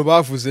nibyo abantu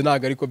bavuze,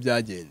 ntago ariko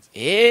byagenze.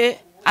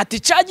 Ati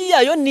cagi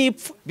yayo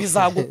nipfu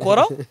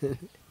bizagukora.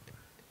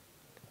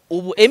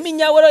 Ubu Emi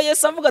nyawe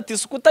yese avuga ati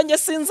skuta nge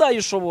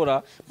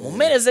sinzayishobora,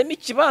 mumerezemo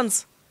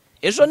ikibanza,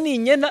 ejo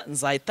ninyena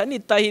nzahita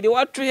nitahira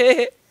iwacu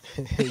hehe.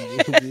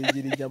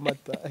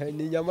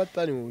 Ni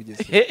Nyamata ni mu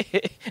Bugesera.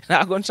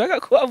 Ntago nshaka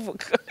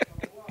kubavuga.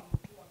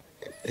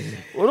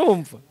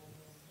 Urumva?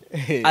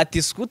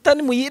 Ati skuta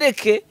ni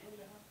muyireke,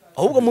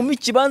 ahubwo mu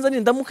mikibanza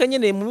nindamuka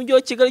nyeneye mu mujyi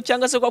wa Kigali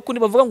cyangwa se kwa kundi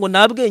bavuga ngo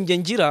nabwenge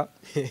ngira.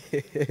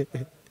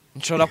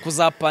 Nshobora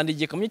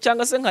kuzapandika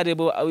cyangwa se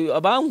nkareba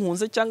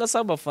abankunze cyangwa se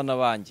abafana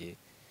banjye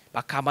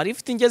bakamara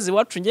ifite ingezi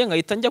iwacu nge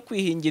ngahita njya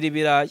kwihingira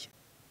ibirayi.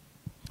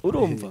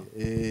 Urumva?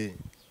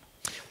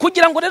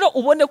 Kugira ngo rero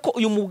ubone ko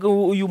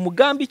uyu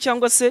mugambi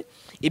cyangwa se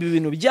ibi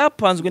bintu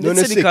byapanzwe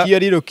ndetse bika. None se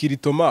kiyariro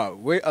kiritoma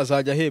we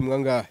azajya hembwa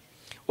ngahe?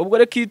 Ubwo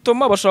rero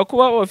kiritoma bashaka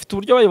kuba bafite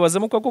uburyo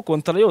bayibazemo kuko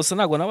kontara yose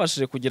ntago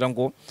nabashije kugira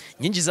ngo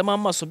nyinjizemo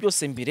amaso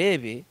byose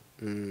mbirebe.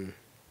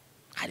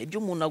 Hari ibyo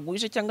umuntu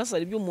aguje cyangwa se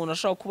hari ibyo umuntu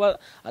ashaka kuba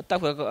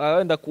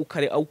atakunda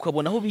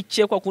ukabona aho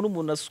bike kwa kuno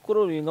umuntu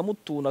ascrollinga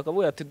mutuna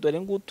akavuga ati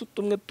dore ngutu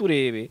tumwe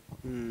turebe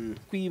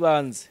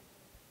kwibanze.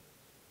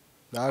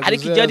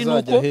 Ariko ijyari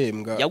nuko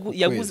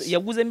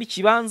yaguzemo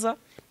ikibanza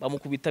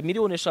bamukubita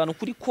miliyoni 5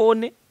 kuri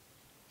kone.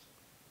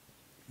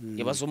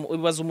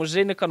 ibaza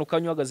umujene kano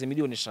kanya uhagaze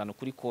miliyoni 5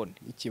 kuri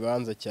konti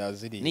ikibanza cya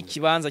zirindwi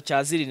n'ikibanza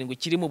cya zirindwi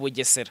kiri mu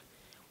Bugesera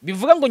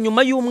bivuga ngo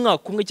nyuma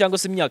y'umwaka umwe cyangwa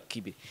se imyaka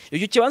 2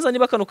 icyo kibanza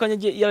niba kano kanya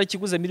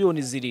yarakiguze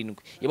miliyoni 7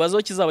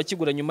 ibazo kizaba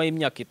kigura nyuma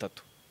y'imyaka 3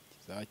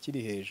 kizaba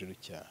kiri hejuru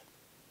cyane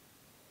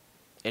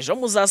ejo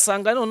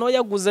muzasanga noneho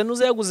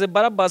yaguze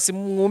barabasi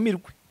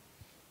mwumirwe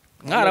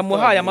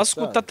mwaramuhaye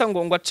amasuka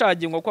atatango ngo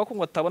acage ngo kwa ko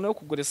ngo atabona yo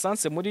kugura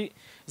essence muri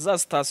za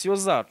station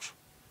zacu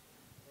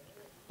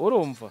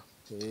urumva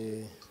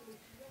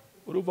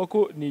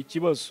ko ni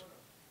ikibazo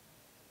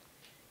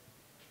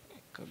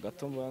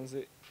kagato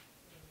mbanze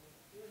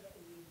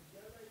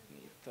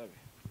nitabe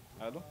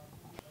allo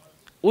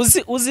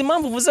uzi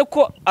impamvu uvuze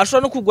ko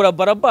ashobora no kugura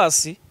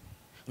barabasi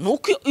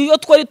nuko iyo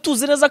twari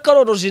tuzi neza ko ari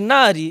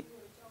original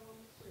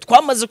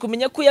twamaze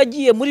kumenya ko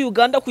yagiye muri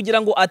Uganda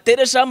kugira ngo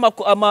atereshe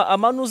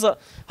amanuza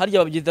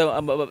harya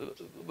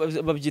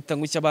babyita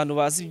ngo abantu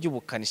bazi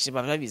iby'ubukanishi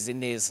babize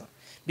neza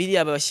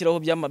biriya babashyiraho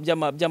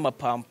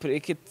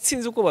by'amapampureke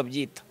sinzi uko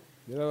babyita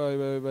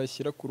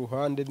bashyira ku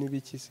ruhande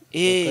n'ibikisi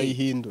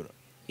bakayihindura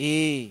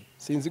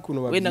sinzi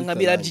kuntu babyita wenda nka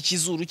biriya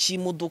by'ikizuru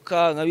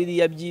cy'imodoka nka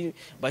biriya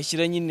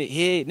bashyira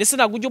nyine nese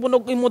ntabwo ujya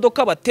ubona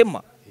imodoka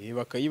batema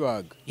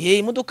bakayibaga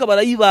imodoka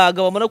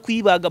barayibaga bamara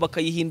kuyibaga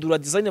bakayihindura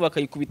design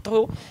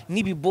bakayikubitaho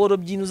n'ibiboro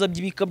by'inuza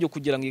by'ibikabyo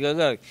kugira ngo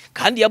igaragare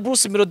kandi ya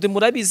Bruce Melody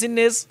murabizi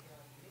neza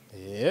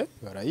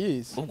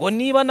barayizi ubwo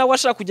niba nawe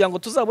ashaka kugira ngo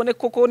tuzabone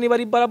koko niba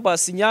ari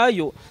barabasi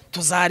nyayo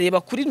tuzareba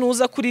kuri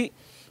nuza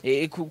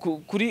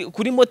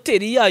kuri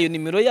moteri yayo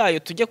nimero yayo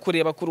tujye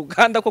kureba ku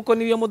ruganda koko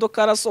niyo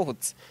modoka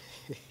arasohotse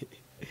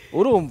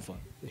urumva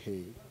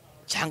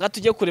cyangwa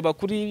tujye kureba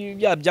kuri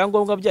bya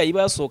byangombwa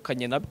byayiba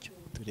yasohokanye nabyo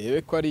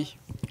turebe ko ari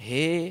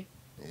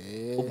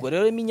ubwo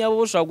rero iminyabo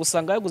ushaka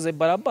gusanga yaguze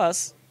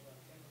barabasi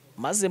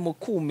maze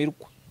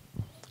mukumirwa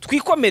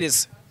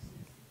twikomereze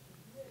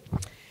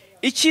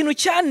ikintu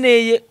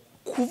cyaneye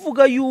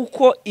kuvuga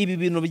yuko ibi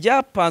bintu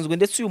byapanzwe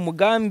ndetse uyu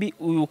mugambi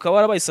ukaba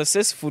warabaye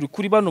successful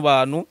kuri bano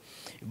bantu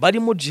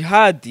barimo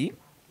Djihad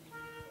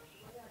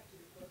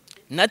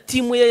na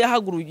timu ye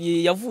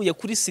yahaguruye yavuye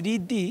kuri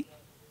 3D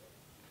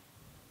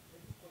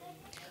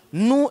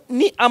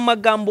ni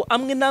amagambo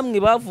amwe namwe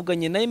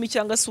bavuganye na Emi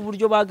cyangwa se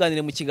uburyo baganire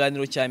mu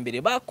kiganiro cya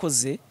mbere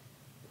bakoze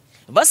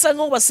basa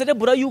nkaho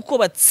baserebura yuko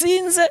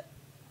batsinze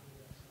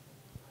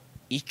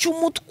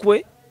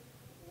icy'umutwe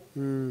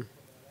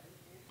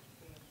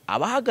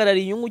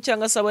abahagarariye inyungu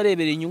cyangwa se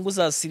abarebereye inyungu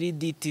za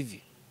 3D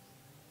TV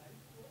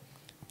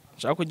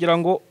nshaka kugira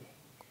ngo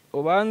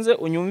ubanze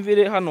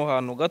unyumvire hano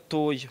hantu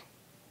gatoya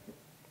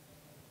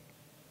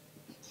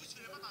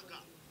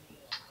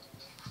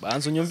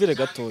banze unyumvire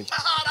gatoya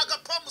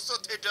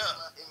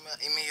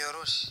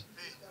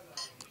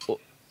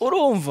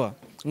urumva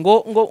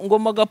ngo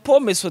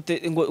magapome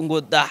sote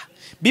ngo da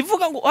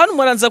bivuga ngo hano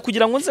muranza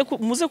kugira ngo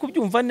muze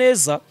kubyumva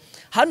neza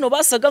hano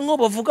basaga nko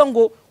bavuga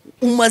ngo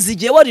umaze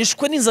igihe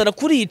warishwe n'inzara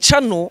kuri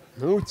icano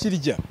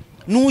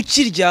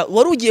nukirya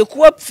wari ugiye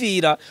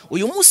kubapfira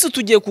uyu munsi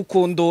tugiye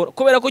kukondora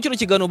kubera ko kino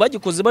kigano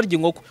bagikoze barya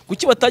inkoko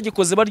kuki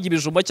batagikoze barya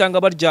ibijumba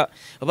cyangwa barya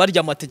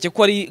amateke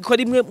ko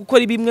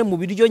ari bimwe mu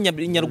biryo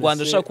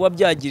nyarwanda ashaka kuba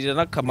byagirira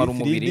n'akamaro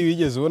umubiri 3D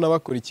bigeze ubona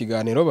bakora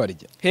ikiganiro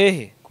barya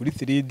hehe kuri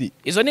 3D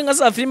izo ni nka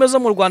za filime zo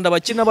mu Rwanda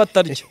bakina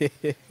batarya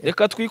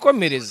reka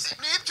twikomereze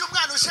nibyo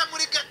umwana usha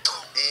muri gato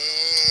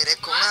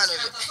reka umwana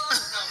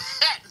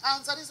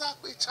ntanza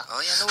rizakwica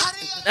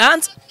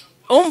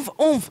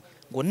umva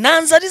ngo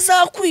nanza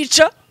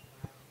rizakwica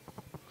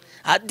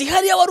adi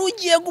hariya wari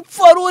ugiye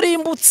gupfa wari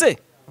urimbutse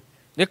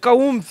reka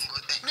wumve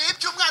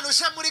nibyo umwana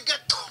usha muri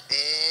gato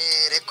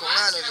reka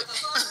umwana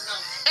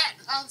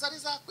ntanza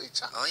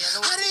rizakwica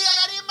hariya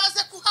yari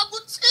imaze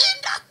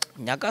kuhagutsinda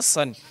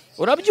nyagasani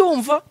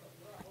urabyumva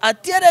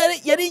ati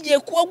yari igiye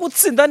kuba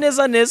gutsinda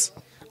neza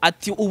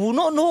ati ubu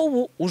noneho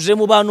ubu uje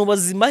mu bantu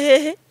bazima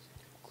hehe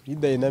kuri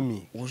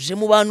dynamic uje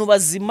mu bantu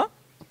bazima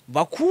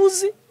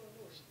bakuzi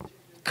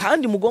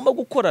kandi mugomba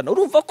gukorana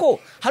urumva ko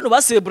hano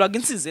basereburaga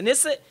insize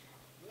nese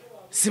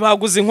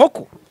sibaguze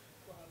inkoko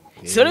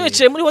sero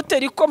yicaye muri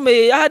hoteli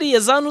ikomeye yahariye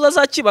zanuza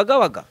za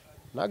Kibagabaga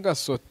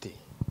n'agasote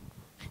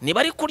niba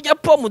ari kurya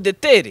pomme de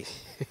terre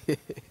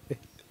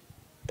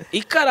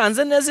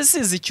ikaranze neza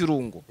isize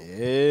ikirungo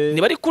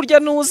niba ari kurya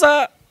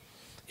nuza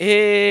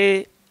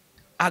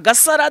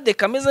agasarade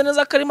kameze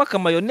neza karimo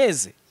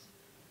akamayoneze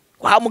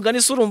kwa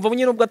mugani surumva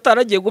nyine ubwo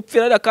ataragiye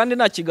gupfira kandi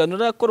nta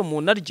kiganiro yakora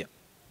umuntu arya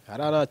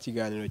nta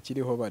kiganiro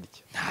kiriho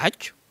barya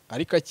ntacyo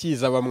ariko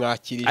akiza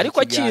bamwakirije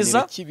ariko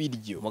akiza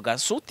cy'ibiryo mu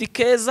gasuti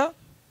keza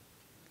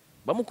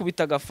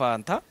bamukubita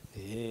agafanta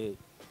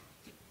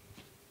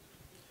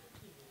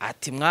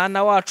ati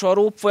mwana wacu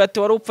wari upfuye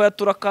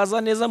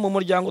turakaza neza mu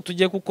muryango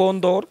tugiye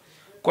kukondora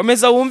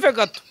komeza wumve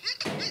gato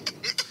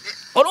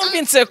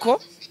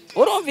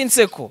urumva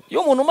inseko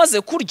iyo umuntu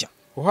umaze kurya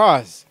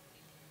uhaze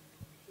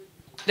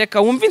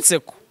reka wumve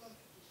inseko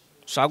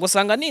ushaka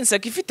gusanga ni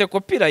inseko ifite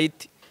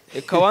copyright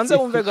reka wanze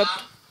wumve gato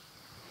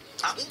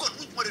ahubwo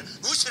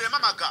ntushyiremo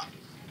amaga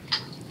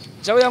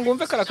jawe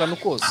yangumve karakantu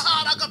kose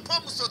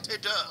pomme sautée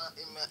de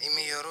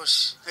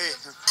imiyoroshe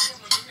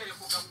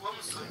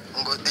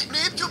ngo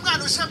nibyo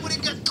umwana uje muri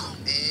ghetto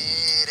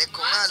reka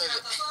umwana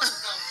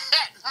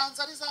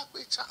ntanze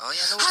rizakwica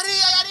Oya, no.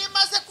 hariya yari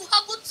imaze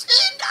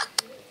kuhagutsinda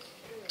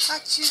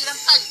akira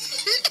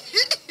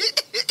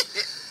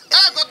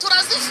ego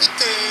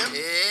turazifite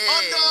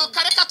ondoka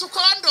reka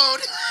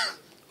tukondore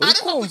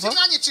ariko kumva?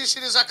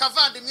 kukinyanyicishirije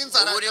akavandimwe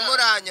inzara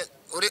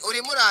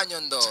urimo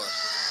uranyondora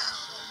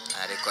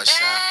ariko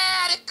sha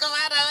ariko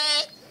barawe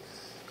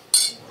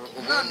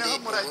noneho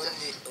murajya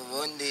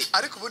ubundi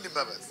ariko ubundi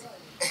mbabazi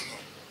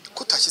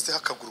kutashyizeho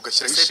akaguru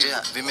gashyiraho Ese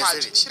ishinga bimeze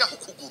bite? shyiraho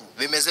ukuguru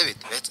bimeze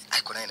bite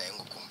ariko nayo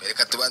ngukumbe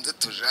reka tubanze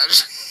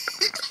tujaje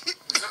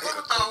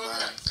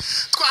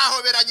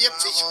twahoberanye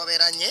pfiyo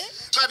hoberanye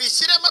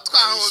babishyiremo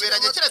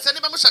twahoberanye keretse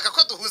niba mushaka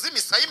ko duhuza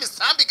imisaya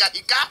imisambi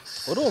igahiga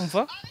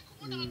urumva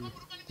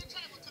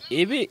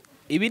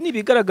ibi ni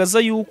ibigaragaza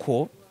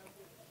yuko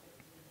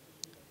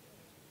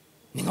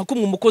ni nka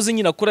kumwe umukozi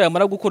nyine akora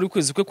yamara gukora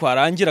ukwezi kwe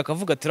kwarangira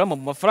akavuga ati rama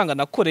mu mafaranga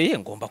nakoreye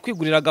ngomba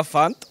kwigurira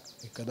agafanta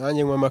reka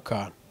nanjye nywa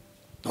amakara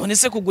none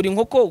se kugura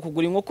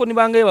inkoko ni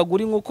bangahe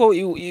bagura inkoko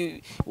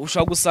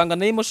ushaka gusanga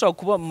nayo ushaka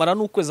kubamara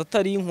n'ukwezi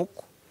atari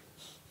inkoko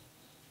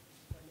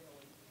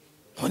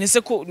none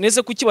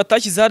se kuki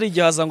batashyize hari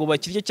igihaza ngo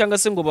bakirye cyangwa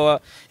se ngo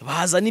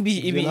bazane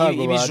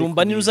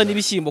ibijumba n'inuza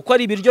n'ibishyimbo ko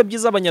ari ibiryo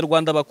byiza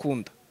abanyarwanda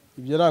bakunda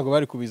ibyo ntabwo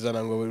bari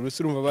kubizana ngo buri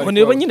wese urumva bari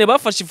nibo nyine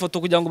bafashe ifoto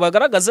kugira ngo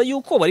bagaragaze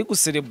yuko bari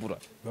guserebura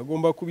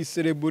bagomba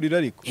kubisereburira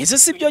ariko ese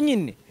si byo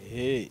nyine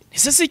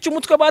ese si icyo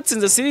umutwe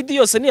batsinze siridi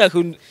yose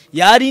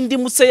yarindi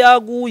mutse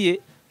yaguye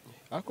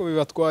ariko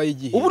bibatwaye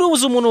igihe ubu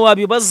uzi umuntu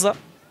wabibaza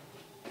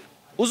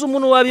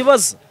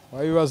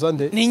wabibaza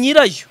nde ni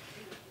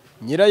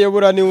nyirayo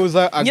buriya niwe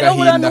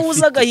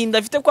uza agahinda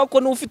afite kuko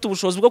niwe ufite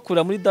ubushobozi bwo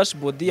kureba muri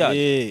dashboard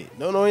yayo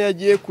noneho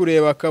yagiye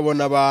kureba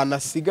akabona abantu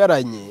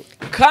asigaranye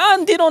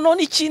kandi noneho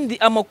n'ikindi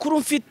amakuru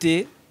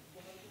mfite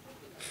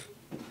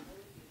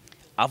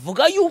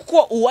avuga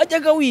yuko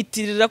uwajyaga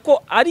witirira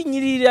ko ari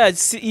nyiri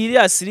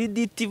iriya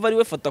siridi tiva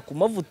ariwe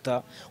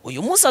Fatakumavuta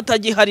uyu munsi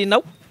atagihari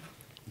nawe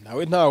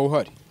ntawe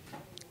uhari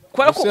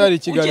kubera ko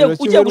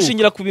ugiye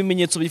gushingira ku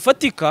bimenyetso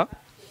bifatika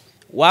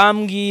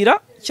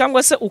wambwira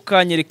cyangwa se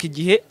ukanyereka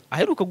igihe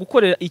aheruka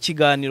gukorera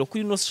ikiganiro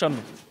kuri ino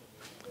channel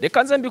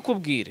reka nze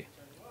mbikubwire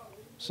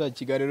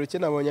ikiganiro cye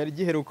nabonye ari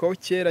giherukaho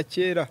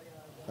kera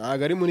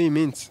ntabwo ari muri iyi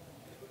minsi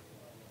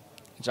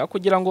nshaka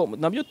kugira ngo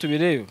nabyo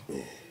tubirebe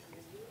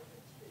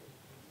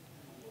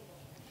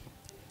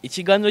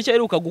ikiganiro cye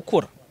aheruka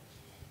gukora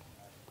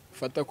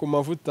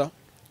Fatakumavuta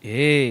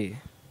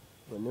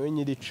niwe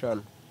nyiri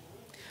channel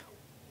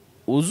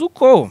uzi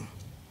uko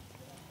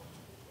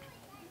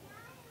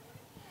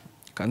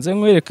kanze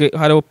nkwereke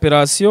hari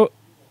operasiyo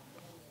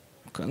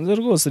kanze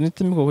rwose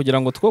nitimiko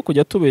kugira ngo two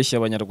kujya tubeshya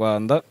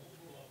abanyarwanda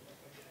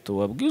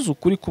tubabwize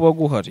ukuri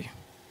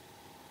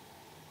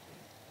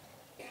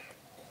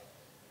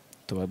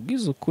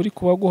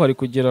kuba guhari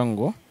kugira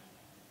ngo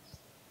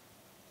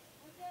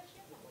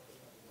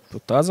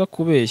tutaza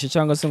kubeshya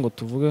cyangwa se ngo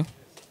tuvuge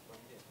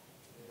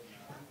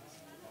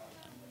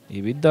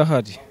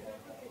ibidahari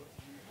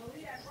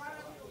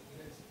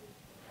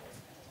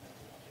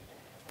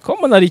ko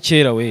mbona ari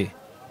kera we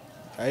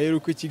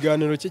aheruka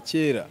ikiganiro cye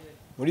kera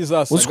muri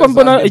za saga uziko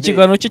mbona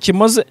ikiganiro cye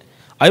kimaze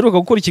aheruka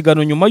gukora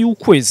ikiganiro nyuma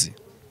y'ukwezi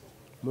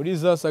muri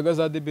za saga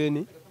za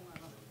debeni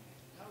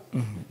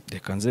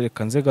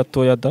reka nze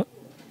gatoya da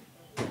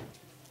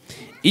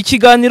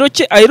ikiganiro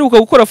cye aheruka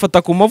gukora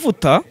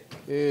Fatakumavuta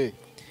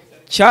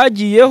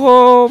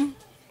cyagiyeho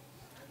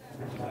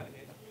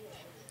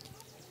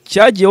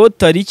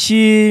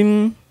tariki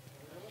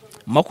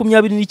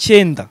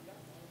 29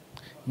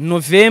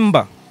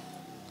 Novemba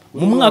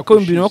mu mwaka wa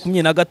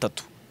 2023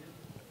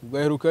 ubwo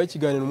aheruka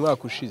ikiganiro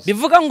umwaka ushize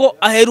bivuga ngo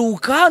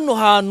aheruka hano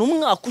hantu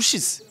umwaka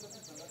ushize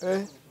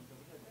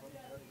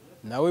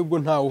nawe ubwo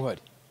ntawe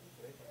uhari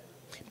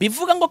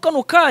bivuga ngo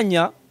kano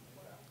kanya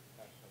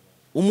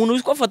umuntu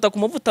witwa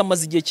Fatakumavuta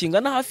amaze igihe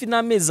kingana hafi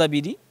n'amezi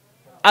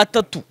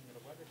 2-3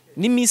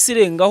 n'iminsi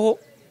irengaho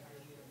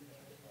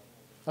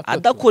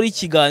adakora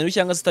ikiganiro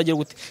cyangwa se itagira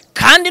gute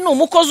kandi ni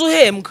umukozi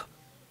uhembwa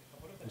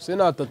use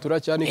natatura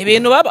cyane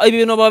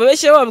ibintu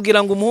babeshye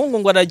babwira ngo umuhungu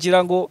ngo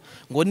aragira ngo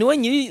niwe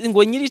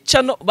nyiri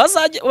channel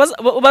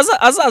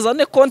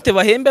azazane konte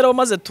bahemberaho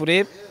maze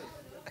turebe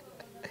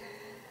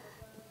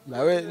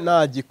nawe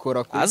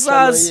nagikora ku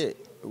channel ye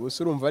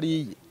ubuse urumva ari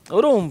iye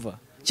urumva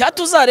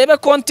cyatuzarebe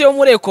konte yo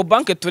muri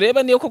Ecobank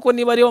turebe niyo koko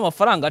niba ariho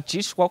amafaranga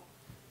acishwaho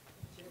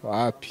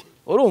wapi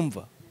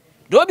urumva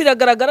rero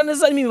biragaragara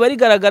neza imibare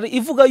igaragara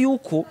ivuga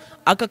yuko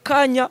aka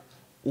kanya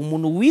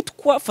umuntu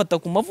witwa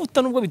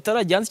Fatakumavuta nubwo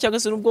bitarajyanze cyangwa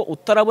se nubwo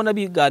utarabona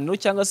biganiro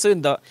cyangwa se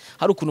wenda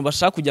hari ukuntu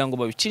bashaka kugira ngo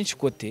babicince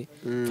kote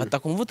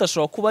Fatakumavuta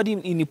ashobora kuba ari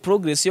in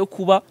progress yo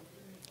kuba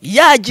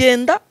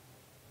yagenda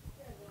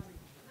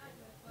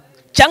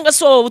cyangwa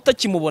se waba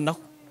utakimubonaho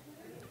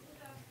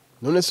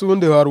none se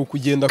ubundi hari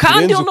ukugenda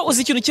kandi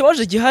uzi ikintu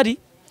kibaje gihari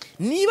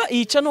niba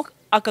iyi channel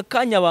aka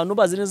kanya abantu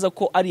bazi neza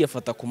ko ari ya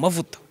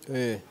Fatakumavuta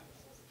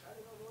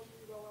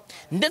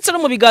ndetse no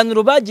mu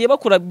biganiro bagiye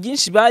bakora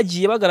byinshi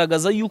bagiye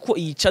bagaragaza yuko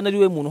iyi channel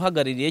ari we muntu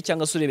uhagarariye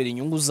cyangwa se urebera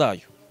inyungu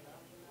zayo.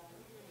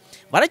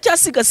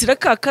 Baracyasigasira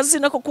ka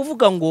kazina ko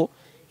kuvuga ngo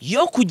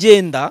yo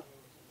kugenda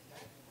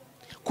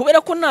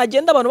kubera ko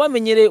nagenda abantu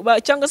bamenyere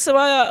cyangwa se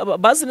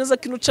bazi neza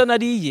ko ino channel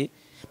ariye,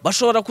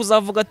 bashobora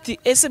kuzavuga ati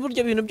ese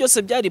buryo bintu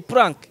byose byari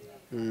prank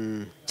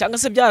cyangwa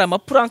se byari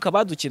amaprank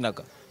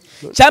badukinaga.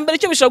 Cyambere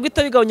cyo bishobora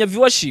guhita bigabanya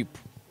viewership.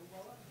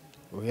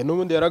 Oya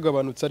n'ubundi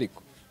yaragabanutse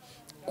ariko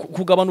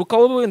kugabanuka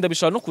wowe wenda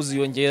bishobora no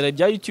kuziyongera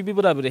ibya YouTube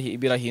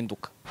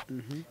birahinduka.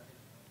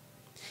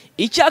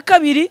 Icya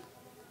kabiri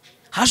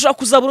hashobora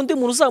kuzabura undi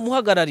muntu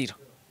uzamuhagararira,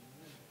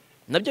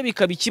 nabyo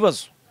bikaba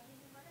ikibazo.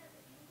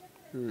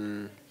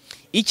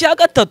 Icya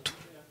gatatu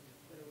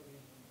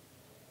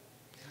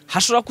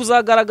hashobora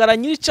kuzagaragara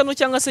nyiri cano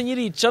cyangwa se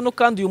nyiri cano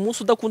kandi uyu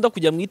munsi udakunda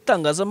kujya mu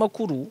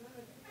itangazamakuru,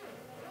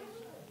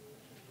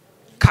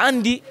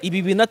 kandi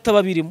ibi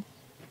binataba birimo.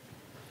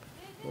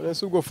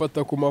 Uretse ubwo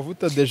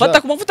Fatakumavuta deja.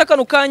 Fatakumavuta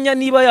kano kanya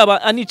niba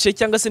yaba anice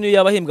cyangwa se niyo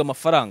yaba ahembwa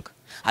amafaranga,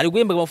 ari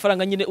guhembwa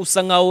amafaranga nyine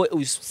usa nkaho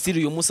siri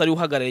uyu munsi ari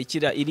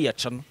uhagarariye iriya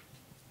cano.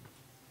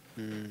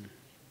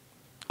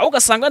 Aho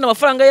ugasanga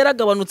n'amafaranga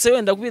yaragabanutse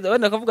wenda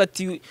akavuga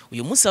ati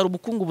uyu munsi hari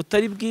ubukungu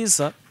butari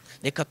bwiza,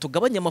 reka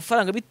tugabanye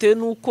amafaranga bitewe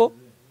nuko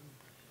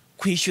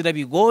kwishyura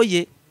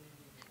bigoye.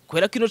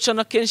 Kubera ko ino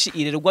cano kenshi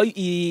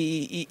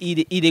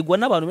iregwa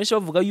n'abantu benshi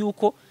bavuga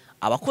yuko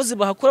abakozi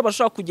bahakora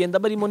bashobora kugenda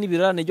barimo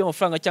n'ibirarane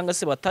by'amafaranga cyangwa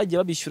se batagiye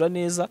babishyura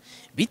neza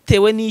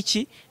bitewe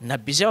n'iki na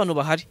bije abantu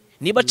bahari.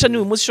 Niba cano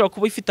uyu munsi ishobora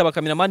kuba ifite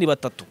abakameramani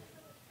 3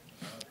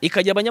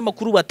 ikajya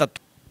abanyamakuru 3,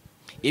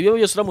 ibyo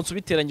byose uramutse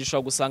ubiteranyije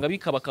ushobora gusanga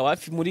bikabaka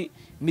hafi muri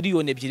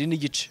miliyoni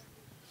 2.5,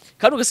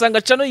 kandi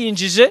ugasanga cano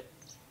yinjije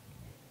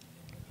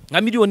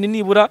nka miliyoni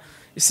nibura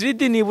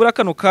 3D nibura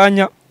kano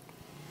kanya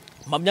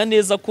mpamya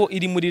neza ko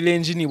iri muri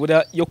range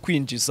nibura yo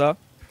kwinjiza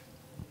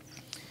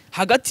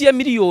hagati ya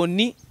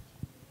miliyoni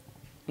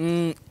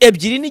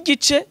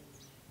 2.5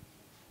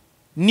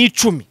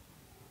 n'10.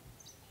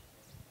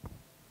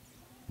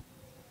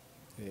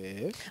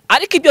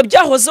 Ariko ibyo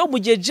byahozeho mu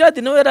gihe Djihad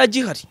nawe yari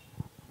agihari.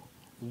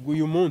 Ubwo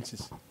uyu munsi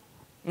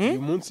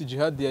uyu munsi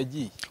Djihad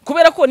yagiye,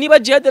 kubera ko niba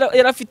Djihad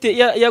yarafite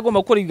yagomba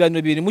gukora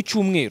ibiganiro 2 mu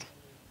cyumweru,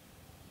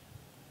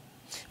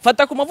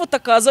 Fatakumavuta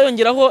kaza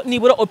yongeraho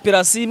nibura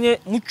operasiyo imwe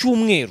mu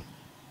cyumweru,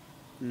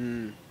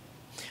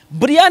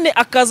 Brian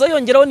akaza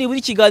yongeraho nibura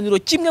ikiganiro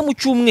kimwe mu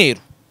cyumweru,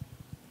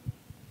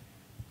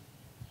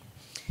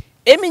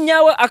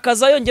 Nyawe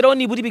akaza yongeraho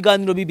nibura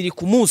ibiganiro 2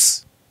 ku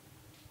munsi.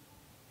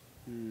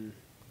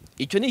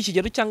 Icyo ni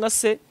ikigero cyangwa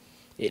se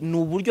ni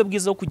uburyo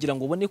bwiza bwo kugira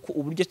ngo ubone ko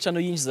uburyo cano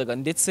yinjizaga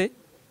ndetse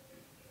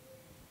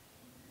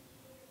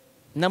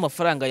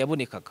n'amafaranga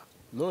yabonekaga.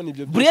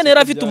 Brian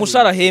yari afite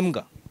umushahara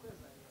ahembwa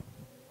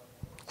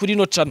kuri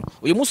no cano,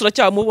 uyu munsi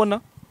uracyamubona,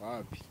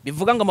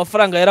 bivuga ngo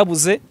amafaranga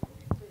yarabuze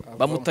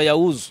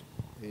bamutayawuzu.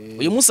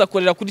 Uyu munsi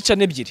akorera kuri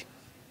cano 2.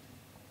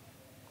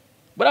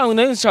 Barangwa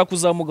nayo nshaka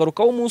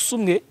kuzamugarukaho umunsi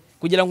umwe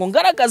kugira ngo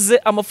ngaragaze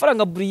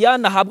amafaranga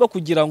Brian ahabwa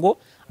kugira ngo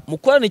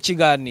mukorane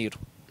ikiganiro.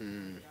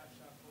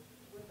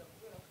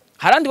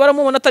 Harandi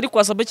baramubona atari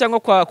kwa Sabe cyangwa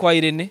kwa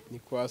Irene? Ni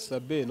kwa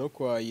Sabe no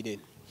kwa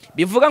Irene.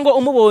 Bivuga ngo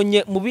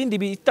umubonye mu bindi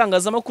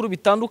bitangazamakuru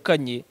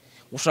bitandukanye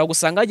ushaka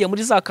gusanga agiye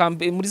muri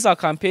za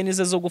campaign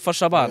ze zo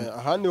gufasha abana.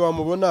 Ahandi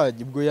wamubona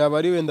ubwo yaba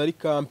ari wenda ari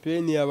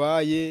campaign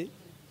yabaye.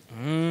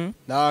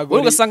 Nago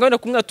ugasanga wenda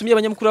kumwe atumye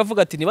abanyamakuru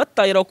bavuga ati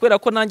nibatayira kubera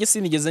ko nanjye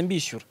sinigeze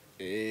mbishyura.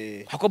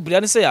 Hako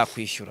Brian se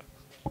yakwishyura.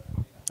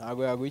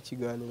 Nago yaguye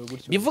ikiganiro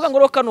gutyo. Bivuga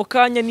ngo kano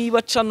kanya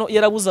niba cano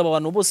yarabuze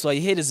abantu bose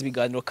bayihereza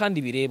ibiganiro kandi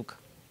birebwa.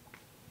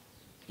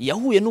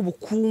 Yahuye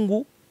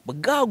n'ubukungu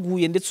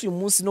bwaguye ndetse uyu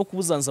munsi no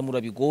kubuzanzamura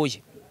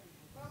bigoye.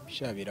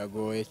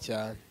 Biragoye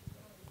cyane.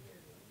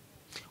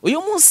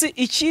 Uyu munsi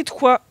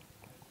icyitwa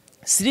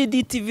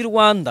 3D TV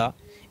Rwanda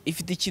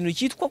ifite ikintu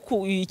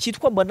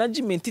cyitwa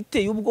management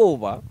iteye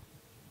ubwoba,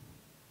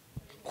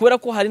 kubera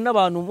ko hari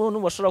n'abantu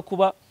bashobora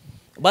kuba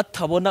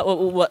batabona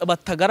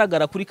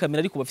batagaragara kuri kamera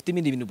ariko bafite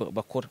ibindi bintu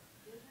bakora.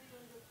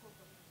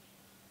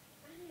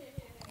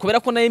 Kubera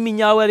ko naye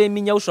Nyawe ari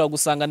Nyawe ushobora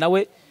gusanga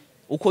nawe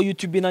uko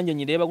YouTube nanjye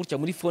nyireba gutya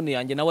muri phone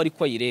yanjye nawe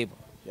ariko ayireba.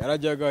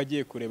 Yarajyaga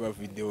agiye kureba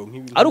video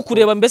nk'ibi. Ari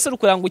kureba mbese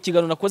rukuranga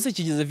ikiganiro nakoze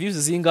kigize views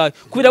zingahe.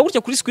 Kubera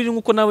gutya kuri screen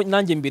nkuko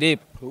nanjye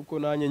mbireba. Uko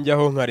nanjye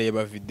njyaho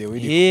nkareba video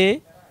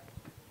iri.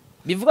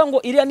 Bivuga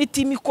ngo iriya ni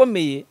team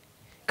ikomeye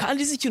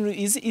kandi izi kintu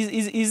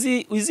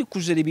izi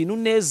kujera ibintu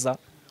neza.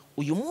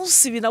 Uyu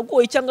munsi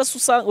binagoye cyangwa se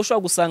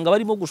ushobora gusanga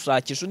barimo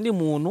gushakisha undi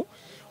muntu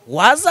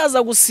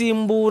wazaza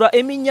gusimbura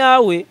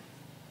Nyawe.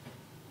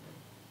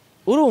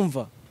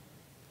 Urumva?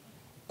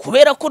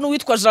 Kubera ko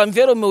n'uwitwa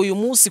Janvier uyu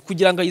munsi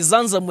kugira ngo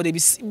ayizanzamure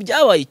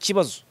byabaye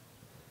ikibazo.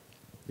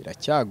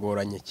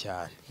 Biracyagoranye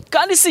cyane.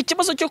 Kandi si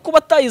ikibazo cyo kuba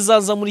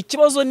atayizanzamura,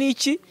 ikibazo ni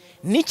iki?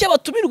 Ni cyo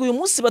abatumirwa uyu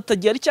munsi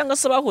batagiye cyangwa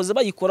se bahoze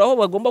bayikoraho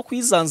bagomba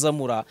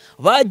kwizanzamura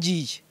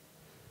bagiye.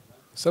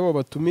 Sabo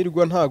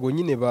batumirwa ntago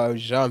nyine ba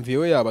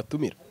Janvier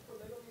yabatumira.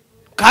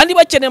 Kandi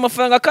bakeneye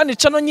amafaranga kandi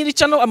cano nyiri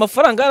cano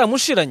amafaranga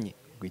yaramushiranye.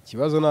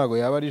 Ikibazo ntago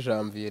yaba ari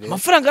Janvier.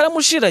 Amafaranga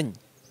yaramushiranye.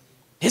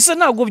 Ese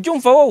ntago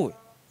byumva wowe?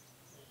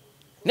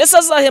 nese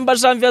azahemba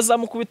Janvier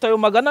azamukubita ayo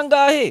magana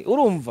ngahe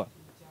urumva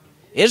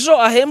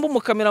ejo ahemba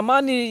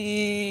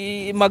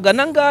umukameramani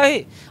magana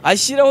ngahe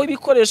ashyiraho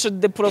ibikoresho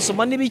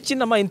deplacement n'ibiki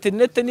na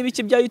internet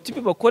n'ibiki bya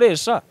YouTube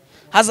bakoresha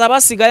hazaba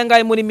hasigaye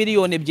ngahe muri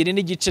miliyoni 2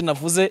 n'igice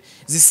navuze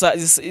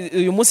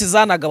uyu munsi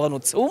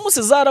zanagabanutse ubu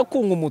munsi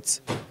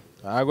zarakungumutse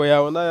ntago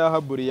yabona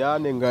yaha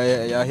Buriyane nga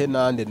yahe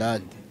nande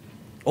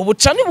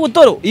ubucani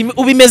budoro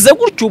ubimeze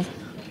gutyo ubu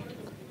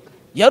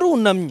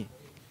yarunamye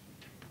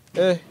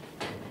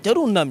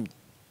yarunamye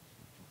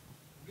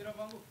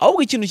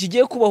ahubwo ikintu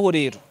kigiye kubaho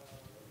rero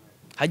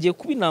hagiye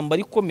kuba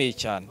intambara ikomeye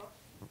cyane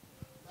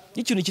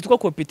ikintu cyitwa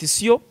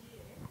competition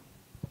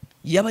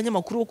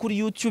y'abanyamakuru bo kuri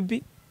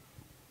YouTube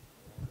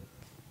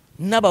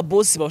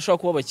n'ababosi bashobora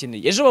kuba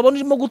bakeneye ejo babona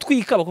urimo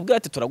gutwika bakubwira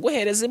ati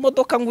turaguhereza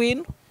imodoka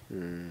ngwino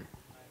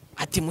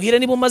ati muhire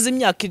niba umaze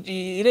imyaka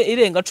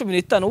irenga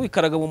 15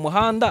 wikaraga mu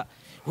muhanda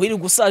wiri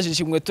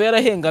gusajisha inkweto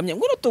yarahengamye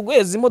ngwino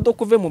tuguheza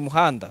imodoka uve mu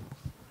muhanda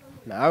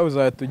nawe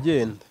uzahita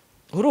ugenda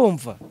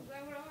urumva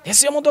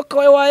ese iyo modoka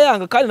wawe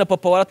wayanga kandi na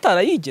papa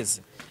waratara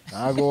yigeze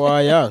ntago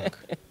wayanga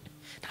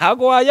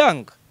ntago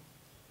wayanga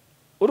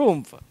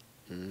urumva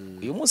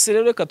uyu munsi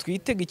rero reka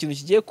twitega ikintu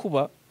kigiye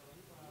kuba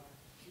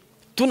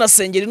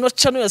tunasengera ino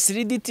channel ya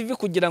 3D TV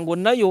kugira ngo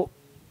nayo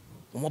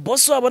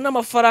umubosi wabona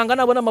amafaranga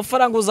nabona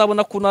amafaranga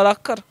uzabona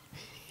kunarakara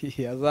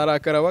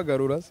azarakara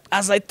bagarura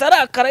azahita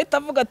arakara ahita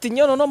avuga ati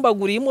nyo none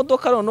mbaguriye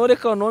imodoka none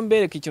reka none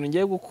mbereke ikintu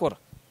ngiye gukora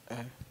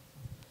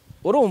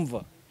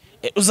urumva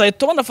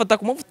uzahita ubona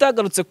Fatakumavuta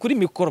yagarutse kuri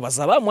mikoro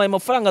bazaba bamuhaye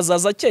amafaranga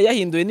azaza cye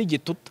yahinduye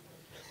n'igituta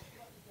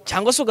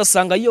cyangwa se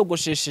ugasanga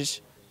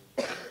yiyogoshesheje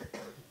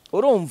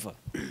urumva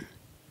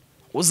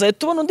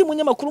uzahita ubona undi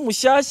munyamakuru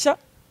mushyashya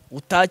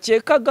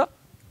utakekaga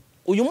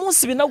uyu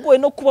munsi binagoye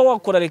no kuba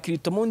wakora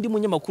recruitment mu undi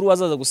munyamakuru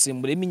wazaza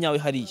gusimbura iminyawe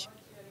hariya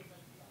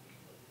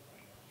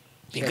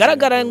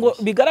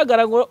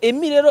bigaragara ngo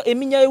Emi rero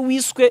iminyawe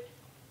wiswe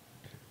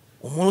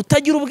umuntu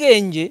utagira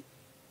ubwenge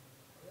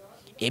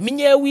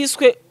iminyawe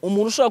wiswe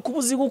umuntu ushobora kuba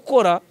uzi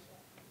gukora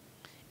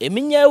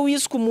iminyawe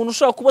wiswe umuntu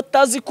ushobora kuba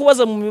atazi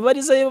kubaza mu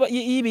mibarize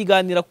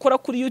y'ibiganiro akora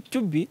kuri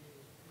YouTube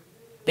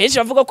benshi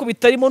bavuga ko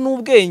bitarimo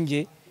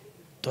n'ubwenge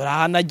dore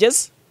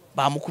ahanageze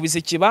bamukubise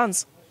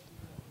ikibanza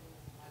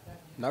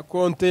na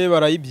konte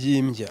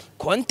barayibyimbya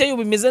konte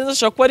y'ubu bimeze neza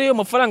ashaka ko ariyo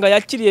mafaranga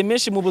yakiriye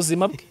menshi mu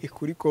buzima bwe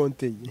kuri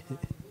konte ye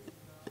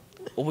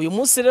ubu uyu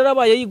munsi rero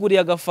abaye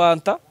yiguriye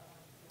agafanta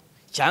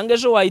cyangwa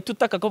ejo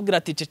wayituta akakubwira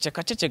ati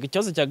ceceka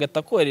ikibazo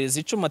cyagata kohereza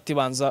icuma ati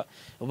banza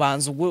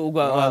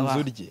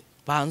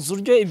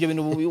urye ibyo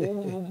bintu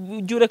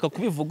ujye ureka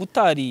kubivuga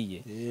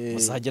utariye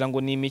muzagira ngo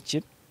ni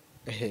imikino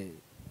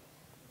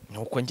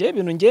nuko ngiye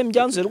ibintu ngiye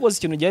mbyanzuye rwose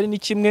ikintu gihari ni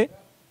kimwe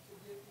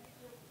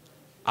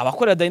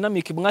abakorera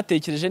dynamic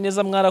mwatekereje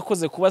neza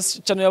mwarakoze kuba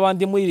channel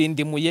y'abandi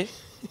muyirindimuye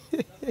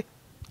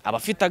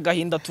abafite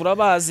agahinda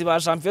turabazi ba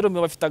Janvier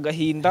bafite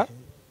agahinda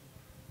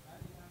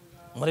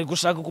muri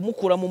gushaka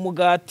kumukura mu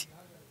mugati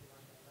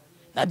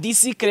na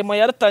DC Clement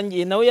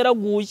yaratangiye nawe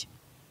yaraguye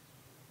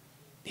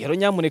rero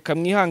nyamuneka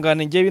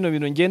mwihangane ngiye bino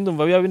bintu ngende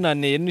umva biba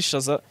binaneye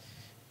nishaza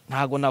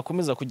ntago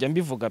nakomeza kujya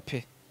mbivuga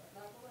pe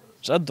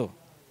Jado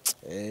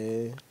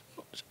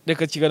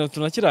reka kiganiro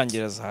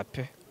tunakirangira za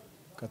pe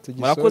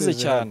murakoze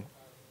cyane